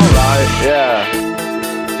 It's alright, yeah.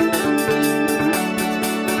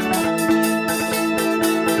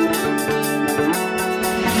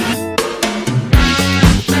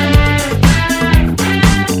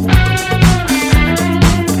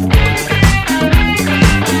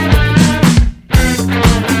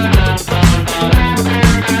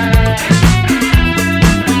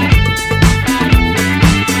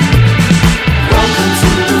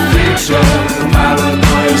 No matter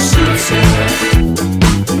how your suits here.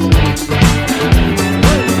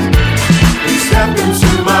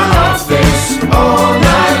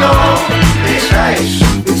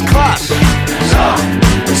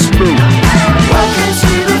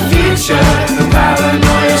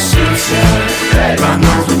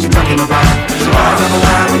 stars on the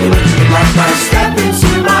line when you look to the left, right step.